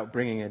is about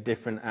bringing a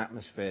different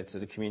atmosphere to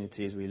the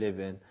communities we live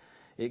in.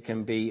 It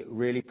can be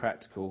really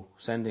practical,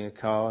 sending a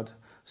card,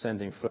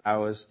 sending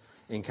flowers.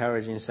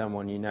 encouraging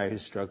someone you know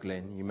who's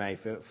struggling. You may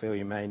feel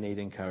you may need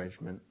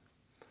encouragement.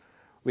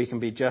 We can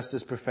be just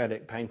as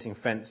prophetic painting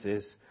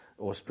fences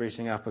or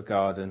sprucing up a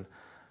garden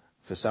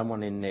for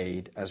someone in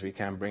need as we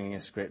can bringing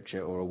a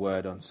scripture or a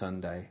word on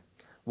Sunday.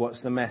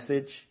 What's the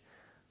message?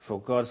 For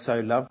God so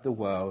loved the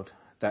world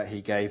that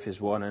he gave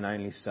his one and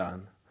only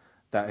Son,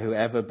 that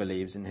whoever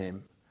believes in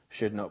him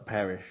should not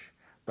perish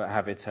but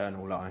have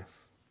eternal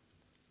life.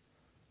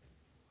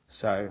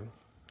 So,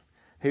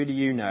 who do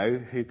you know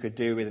who could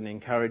do with an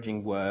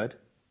encouraging word,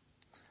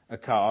 a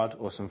card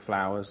or some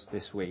flowers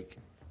this week?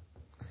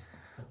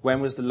 When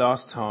was the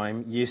last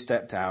time you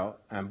stepped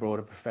out and brought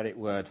a prophetic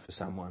word for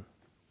someone?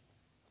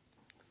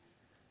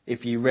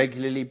 If you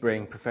regularly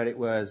bring prophetic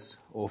words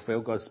or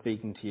feel God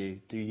speaking to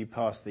you, do you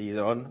pass these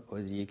on or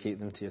do you keep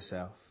them to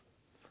yourself?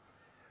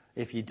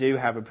 If you do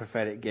have a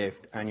prophetic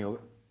gift,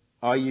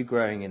 are you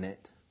growing in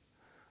it?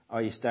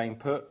 Are you staying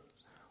put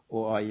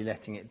or are you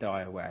letting it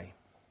die away?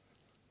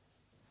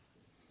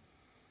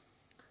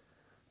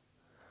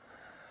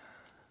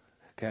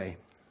 Okay.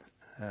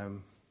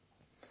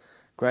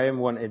 Graham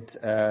wanted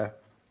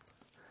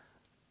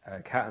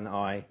Kat and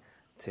I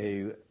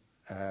to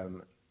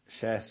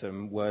share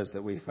some words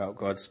that we felt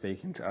God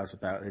speaking to us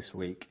about this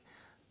week,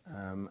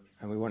 and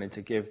we wanted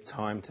to give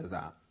time to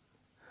that.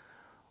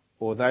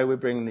 Although we're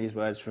bringing these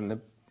words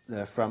from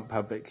the front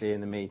publicly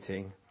in the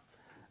meeting,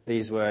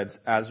 these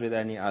words, as with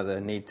any other,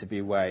 need to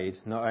be weighed,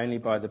 not only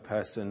by the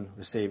person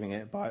receiving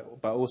it, but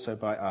also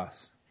by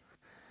us.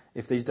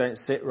 If these don't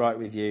sit right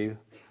with you,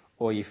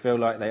 or you feel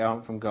like they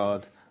aren't from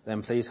God,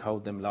 then please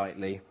hold them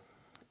lightly.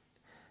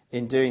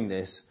 In doing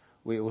this,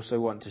 we also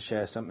want to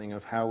share something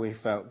of how we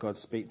felt God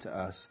speak to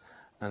us,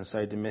 and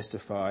so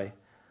demystify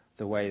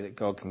the way that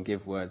God can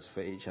give words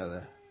for each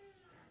other.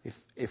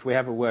 If we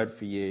have a word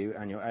for you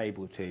and you're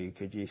able to,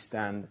 could you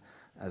stand,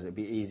 as it'd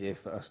be easier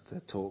for us to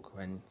talk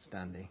when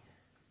standing.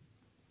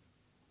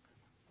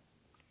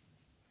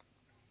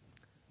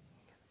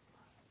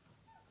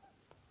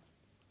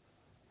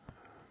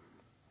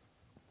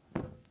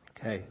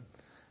 Okay.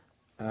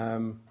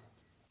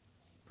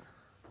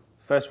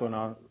 First one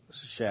I'll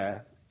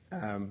share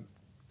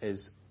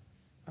is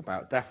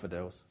about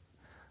daffodils.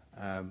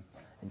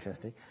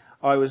 Interesting.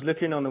 I was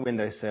looking on the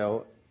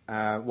windowsill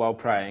while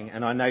praying,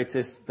 and I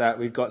noticed that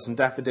we've got some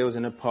daffodils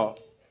in a pot,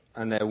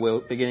 and they're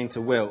beginning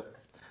to wilt.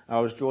 I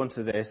was drawn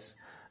to this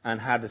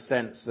and had a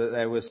sense that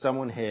there was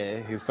someone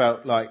here who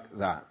felt like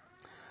that,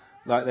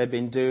 like they'd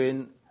been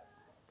doing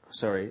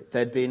something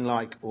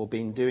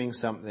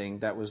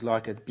that was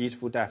like a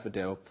beautiful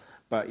daffodil,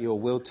 but you're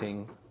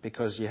wilting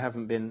because you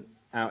haven't been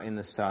out in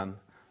the sun.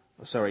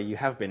 You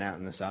have been out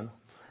in the sun,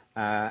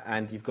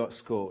 and you've got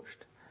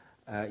scorched.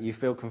 You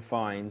feel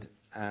confined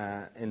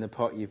in the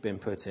pot you've been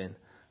put in,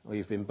 or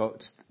you've been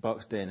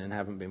boxed in and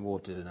haven't been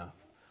watered enough.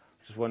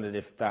 Just wondered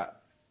if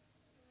that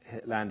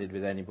landed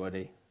with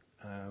anybody.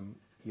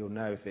 You'll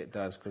know if it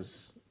does,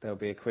 because there'll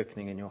be a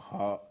quickening in your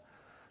heart,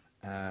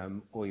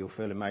 or you'll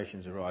feel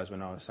emotions arise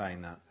when I was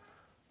saying that.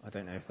 I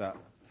don't know if that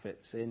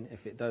fits in.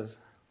 If it does,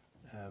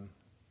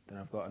 then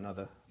I've got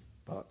another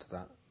part to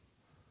that.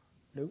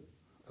 No?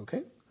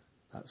 Okay,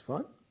 that's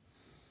fine.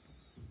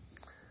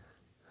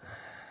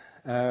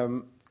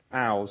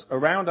 Owls.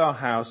 Around our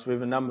house, we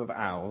have a number of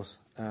owls.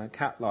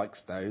 Kat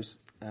likes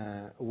those.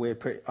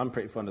 I'm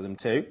pretty fond of them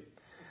too.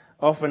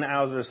 Often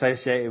owls are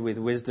associated with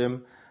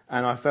wisdom,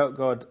 and I felt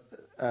God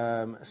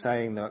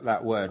saying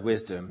that word,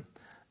 wisdom,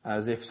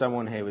 as if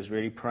someone here was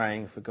really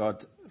praying for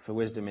God for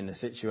wisdom in a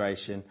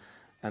situation,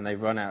 and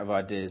they've run out of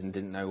ideas and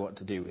didn't know what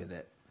to do with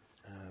it.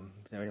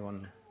 Is there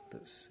anyone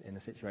that's in a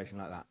situation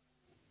like that?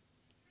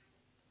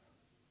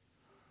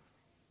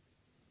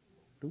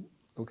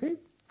 Okay.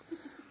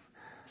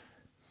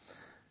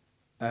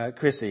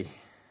 Chrissy,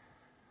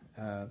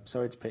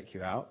 sorry to pick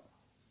you out.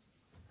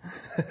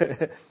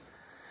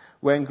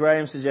 When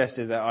Graham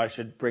suggested that I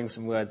should bring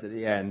some words at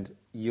the end,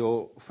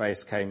 your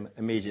face came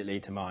immediately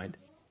to mind.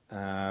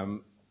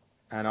 And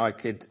I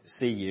could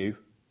see you,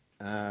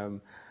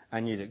 and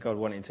knew that God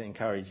wanted to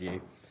encourage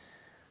you.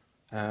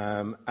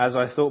 As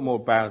I thought more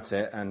about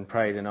it and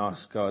prayed and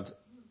asked God,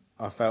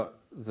 I felt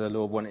the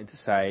Lord wanted to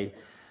say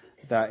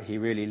that he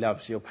really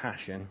loves your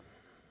passion.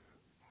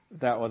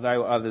 That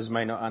although others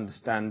may not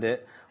understand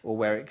it or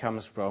where it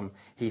comes from,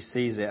 he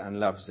sees it and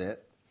loves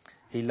it.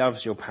 He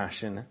loves your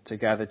passion to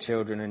gather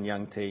children and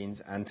young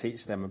teens and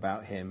teach them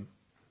about him.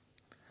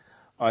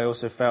 I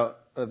also felt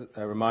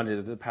reminded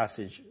of the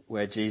passage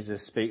where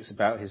Jesus speaks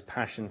about his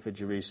passion for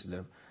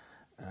Jerusalem,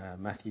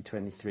 Matthew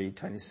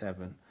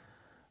 23:27,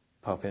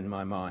 pop in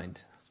my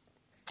mind.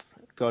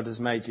 God has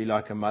made you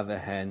like a mother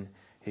hen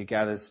who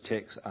gathers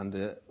chicks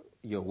under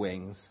your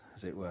wings,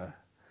 as it were.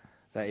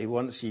 That he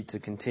wants you to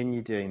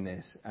continue doing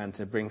this and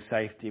to bring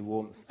safety,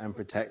 warmth and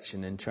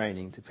protection and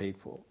training to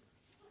people.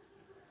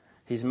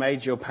 He's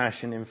made your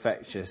passion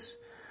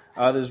infectious.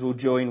 Others will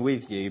join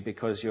with you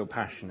because you're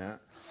passionate,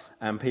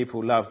 and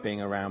people love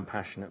being around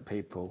passionate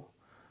people.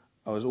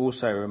 I was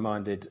also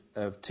reminded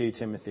of 2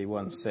 Timothy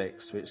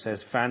 1:6, which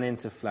says, "Fan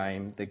into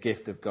flame the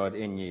gift of God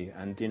in you,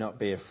 and do not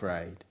be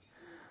afraid.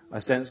 I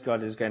sense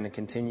God is going to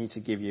continue to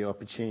give you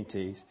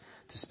opportunities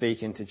to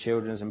speak into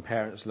children's and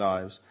parents'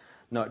 lives,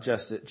 not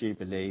just at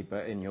Jubilee,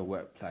 but in your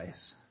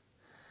workplace.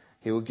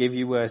 He will give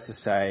you words to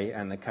say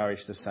and the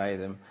courage to say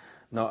them.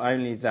 Not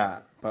only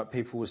that, but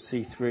people will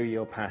see through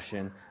your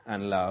passion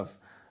and love,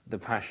 the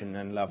passion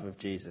and love of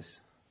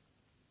Jesus.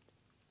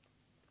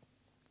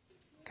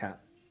 Kat.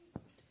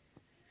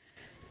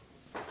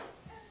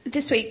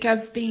 This week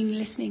I've been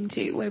listening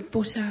to, we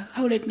bought a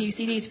whole load of new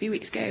CDs a few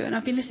weeks ago, and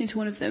I've been listening to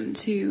one of them,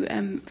 to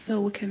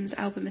Phil Wickham's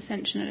album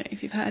Ascension. I don't know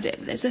if you've heard it,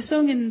 but there's a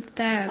song in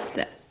there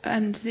that,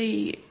 and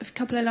a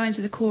couple of lines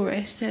of the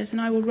chorus says,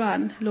 "And I will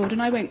run, Lord,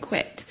 and I won't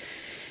quit,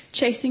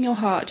 chasing your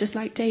heart just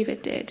like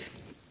David did."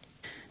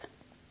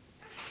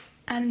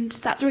 And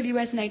that's really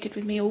resonated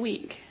with me all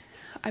week.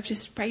 I've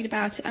just prayed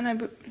about it, and I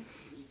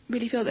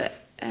really feel that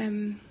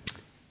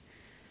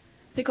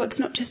that God's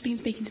not just been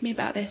speaking to me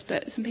about this,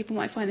 but some people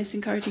might find this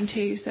encouraging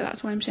too, so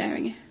that's why I'm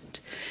sharing it.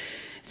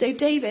 So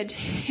David,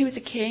 he was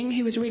a king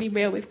who was really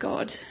real with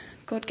God.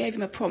 God gave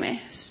him a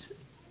promise,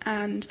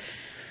 and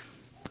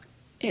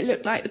it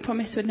looked like the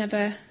promise would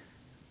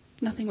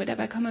nothing would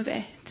ever come of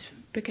it,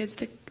 because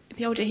the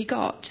older he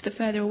got, the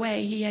further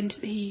away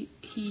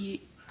he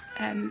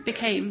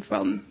became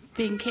from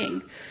being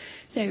king.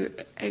 So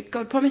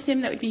God promised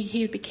him that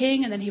he would be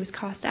king, and then he was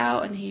cast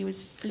out, and he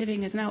was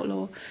living as an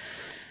outlaw.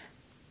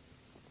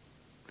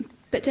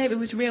 But David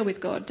was real with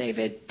God.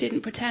 David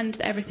didn't pretend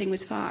that everything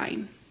was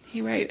fine.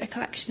 He wrote a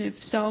collection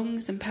of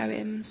songs and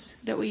poems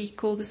that we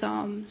call the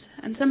Psalms.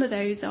 And some of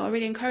those are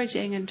really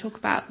encouraging and talk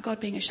about God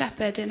being a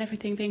shepherd and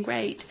everything being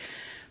great.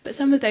 But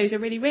some of those are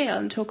really real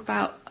and talk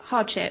about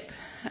hardship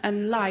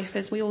and life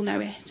as we all know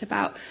it,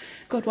 about,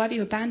 God, why have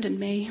you abandoned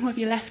me? Why have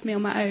you left me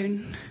on my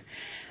own?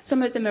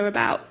 Some of them are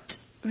about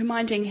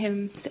reminding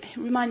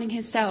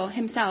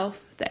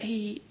himself that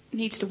he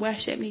needs to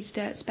worship, needs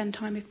to spend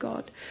time with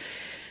God.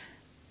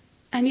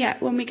 And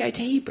yet, when we go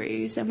to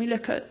Hebrews and we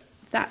look at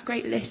that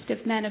great list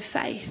of men of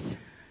faith,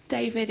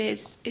 David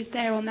is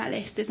there on that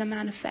list as a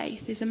man of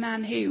faith, is a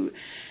man who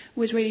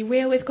was really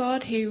real with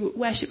God, who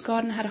worshipped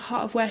God and had a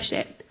heart of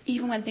worship,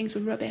 even when things were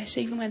rubbish,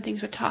 even when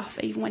things were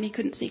tough, even when he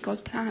couldn't see God's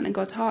plan and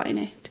God's heart in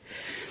it.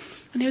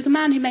 And he was a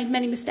man who made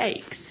many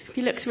mistakes. If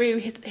you look through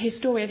his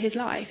story of his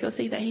life, you'll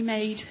see that he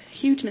made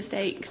huge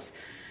mistakes.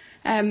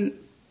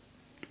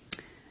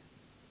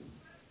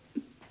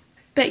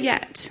 But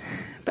yet,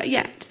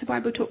 the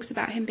Bible talks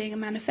about him being a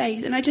man of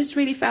faith. And I just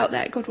really felt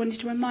that God wanted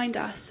to remind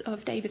us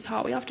of David's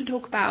heart. We often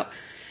talk about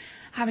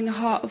having a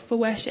heart for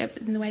worship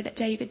in the way that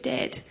David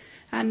did.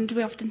 And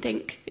we often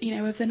think,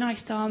 of the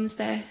nice psalms,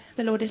 the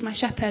Lord is my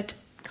shepherd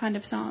kind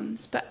of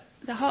psalms. But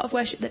the heart of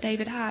worship that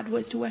David had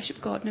was to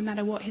worship God no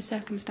matter what his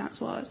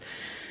circumstance was.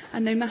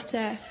 And no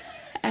matter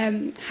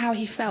how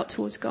he felt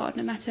towards God,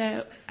 no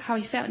matter how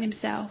he felt in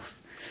himself.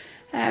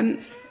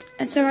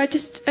 And so I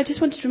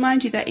just wanted to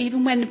remind you that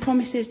even when the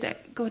promises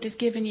that God has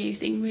given you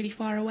seem really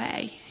far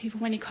away,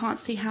 even when you can't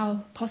see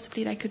how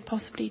they could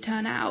possibly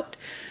turn out,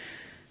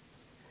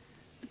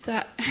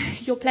 that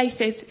your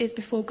place is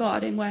before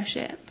God in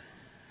worship.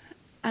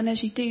 And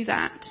as you do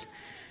that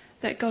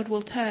God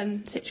will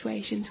turn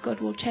situations, God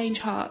will change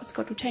hearts,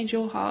 God will change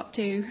your heart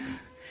too.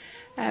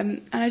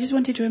 And I just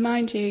wanted to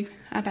remind you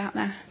about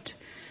that.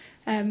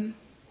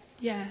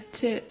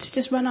 To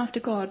just run after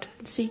God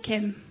and seek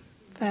him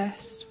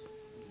first.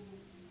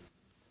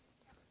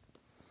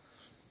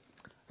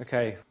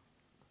 Okay,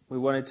 we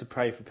wanted to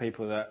pray for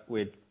people that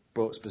we'd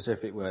brought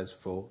specific words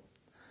for.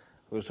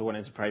 We also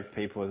wanted to pray for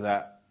people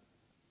that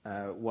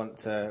want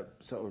to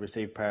sort of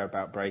receive prayer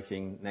about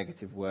breaking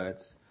negative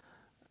words.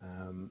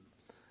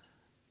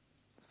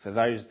 For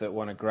those that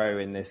want to grow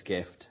in this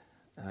gift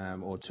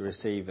or to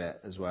receive it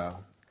as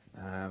well.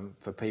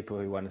 For people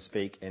who want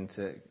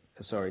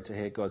to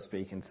hear God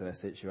speak into their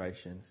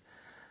situations.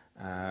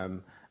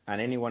 And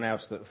anyone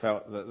else that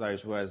felt that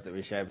those words that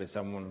we shared with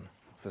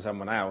for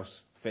someone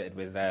else fitted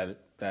with their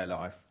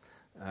life,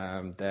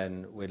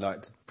 then we'd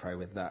like to pray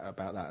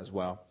about that as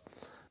well.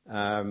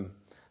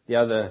 The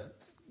other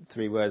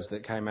 3 words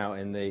that came out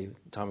in the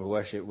time of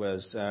worship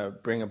was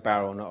bring a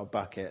barrel, not a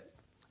bucket.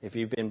 If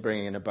you've been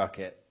bringing a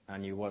bucket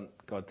and you want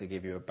God to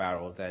give you a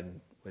barrel,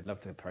 then we'd love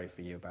to pray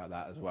for you about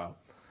that as well.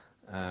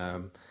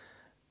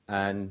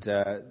 And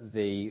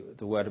the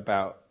word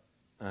about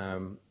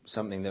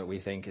something that we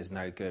think is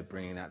no good,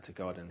 bringing that to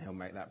God and he'll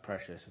make that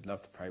precious. We'd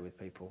love to pray with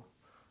people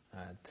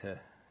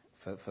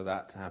for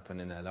that to happen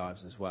in their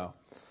lives as well.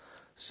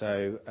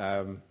 So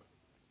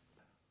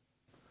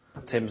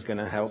Tim's going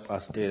to help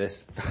us do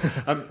this.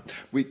 I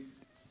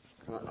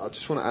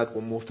just want to add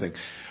one more thing.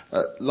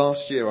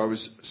 Last year I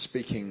was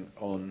speaking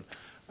on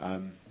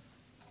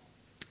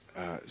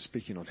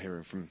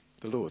hearing from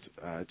the Lord,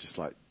 just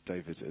like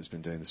David has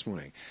been doing this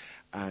morning.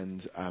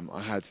 And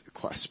I had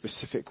quite a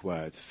specific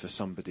word for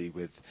somebody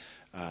with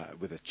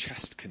a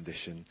chest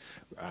condition.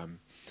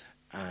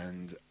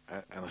 And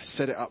I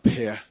set it up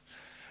here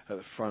at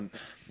the front,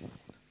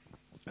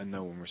 and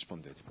no one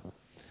responded.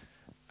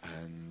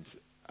 And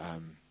I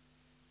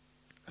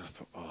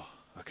thought, oh,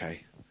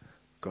 okay,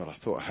 God, I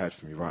thought I heard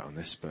from you right on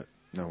this, but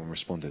No one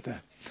responded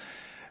there.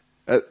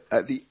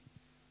 At the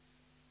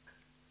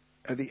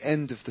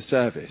end of the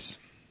service,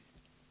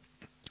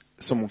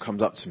 someone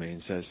comes up to me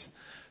and says,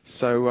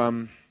 "So,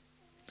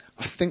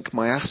 I think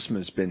my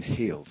asthma's been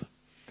healed."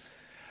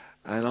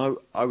 And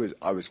I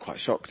was quite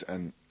shocked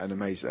and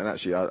amazed. And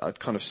actually, I'd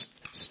kind of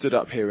stood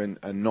up here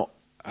and not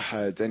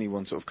heard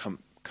anyone sort of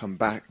come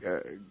back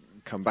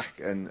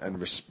and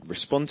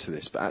respond to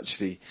this. But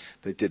actually,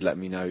 they did let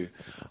me know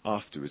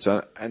afterwards.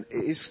 And it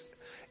is,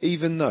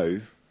 even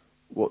though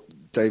what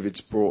David's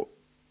brought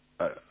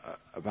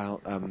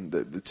about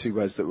the two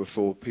words that were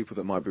for people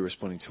that might be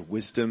responding to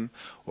wisdom,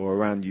 or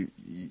around you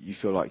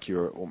feel like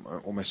you're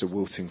almost a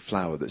wilting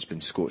flower that's been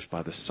scorched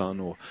by the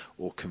sun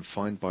or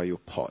confined by your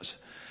pot.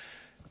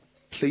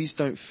 Please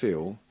don't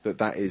feel that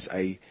that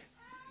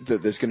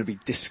there's going to be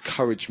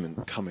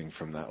discouragement coming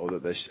from that, or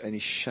that there's any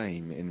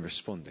shame in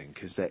responding,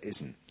 because there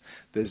isn't.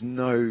 There's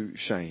no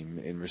shame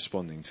in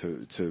responding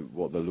to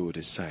what the Lord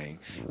is saying,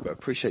 but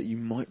appreciate you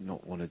might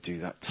not want to do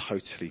that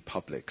totally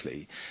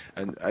publicly,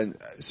 and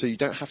so you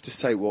don't have to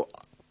say, well,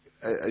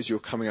 as you're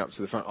coming up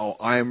to the front, "Oh,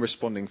 I am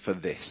responding for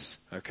this."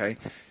 Okay,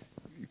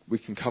 we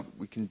can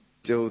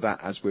deal with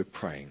that as we're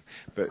praying,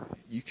 but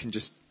you can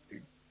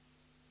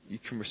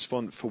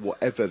respond for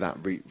whatever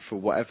that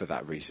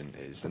reason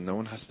is, and no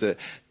one has to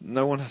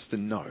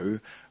know.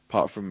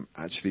 Apart from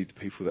actually the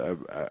people that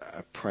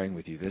are praying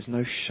with you, there's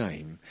no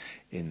shame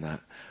in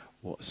that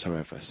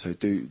whatsoever. So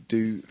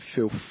do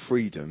feel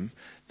freedom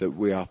that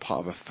we are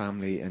part of a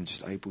family and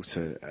just able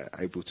to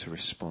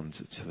respond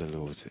to the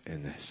Lord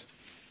in this.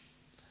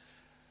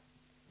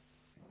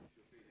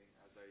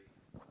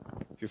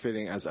 If you're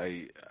feeling as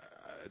a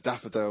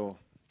daffodil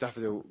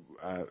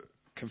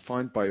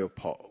confined by your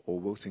pot, or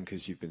wilting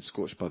because you've been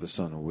scorched by the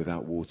sun, or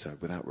without water,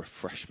 without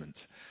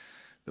refreshment,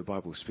 the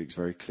Bible speaks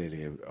very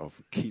clearly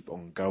of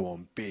go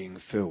on being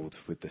filled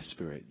with the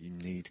Spirit. You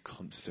need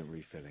constant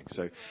refilling.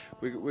 So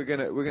we're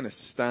gonna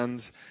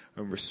stand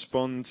and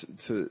respond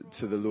to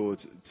the Lord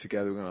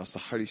together. We're going to ask the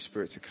Holy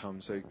Spirit to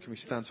come. So can we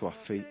stand to our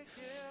feet?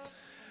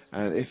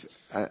 And if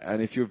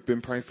you've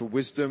been praying for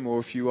wisdom, or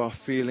if you are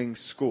feeling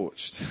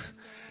scorched,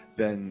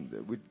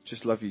 then we'd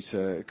just love you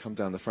to come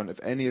down the front. If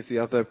any of the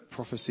other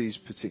prophecies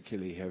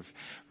particularly have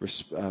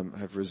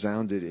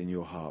resounded in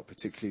your heart,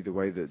 particularly the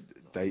way that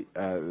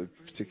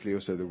particularly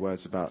also the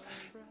words about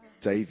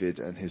David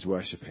and his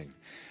worshipping,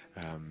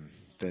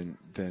 then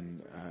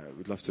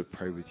we'd love to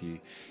pray with you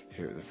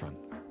here at the front.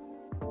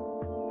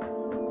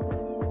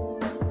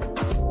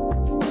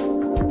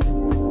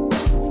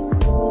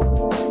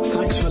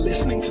 Thanks for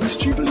listening to this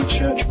Jubilee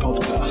Church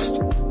podcast.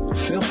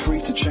 Feel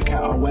free to check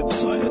out our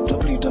website at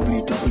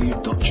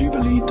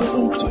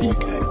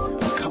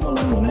www.jubilee.org.uk or come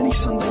along on any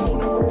Sunday morning.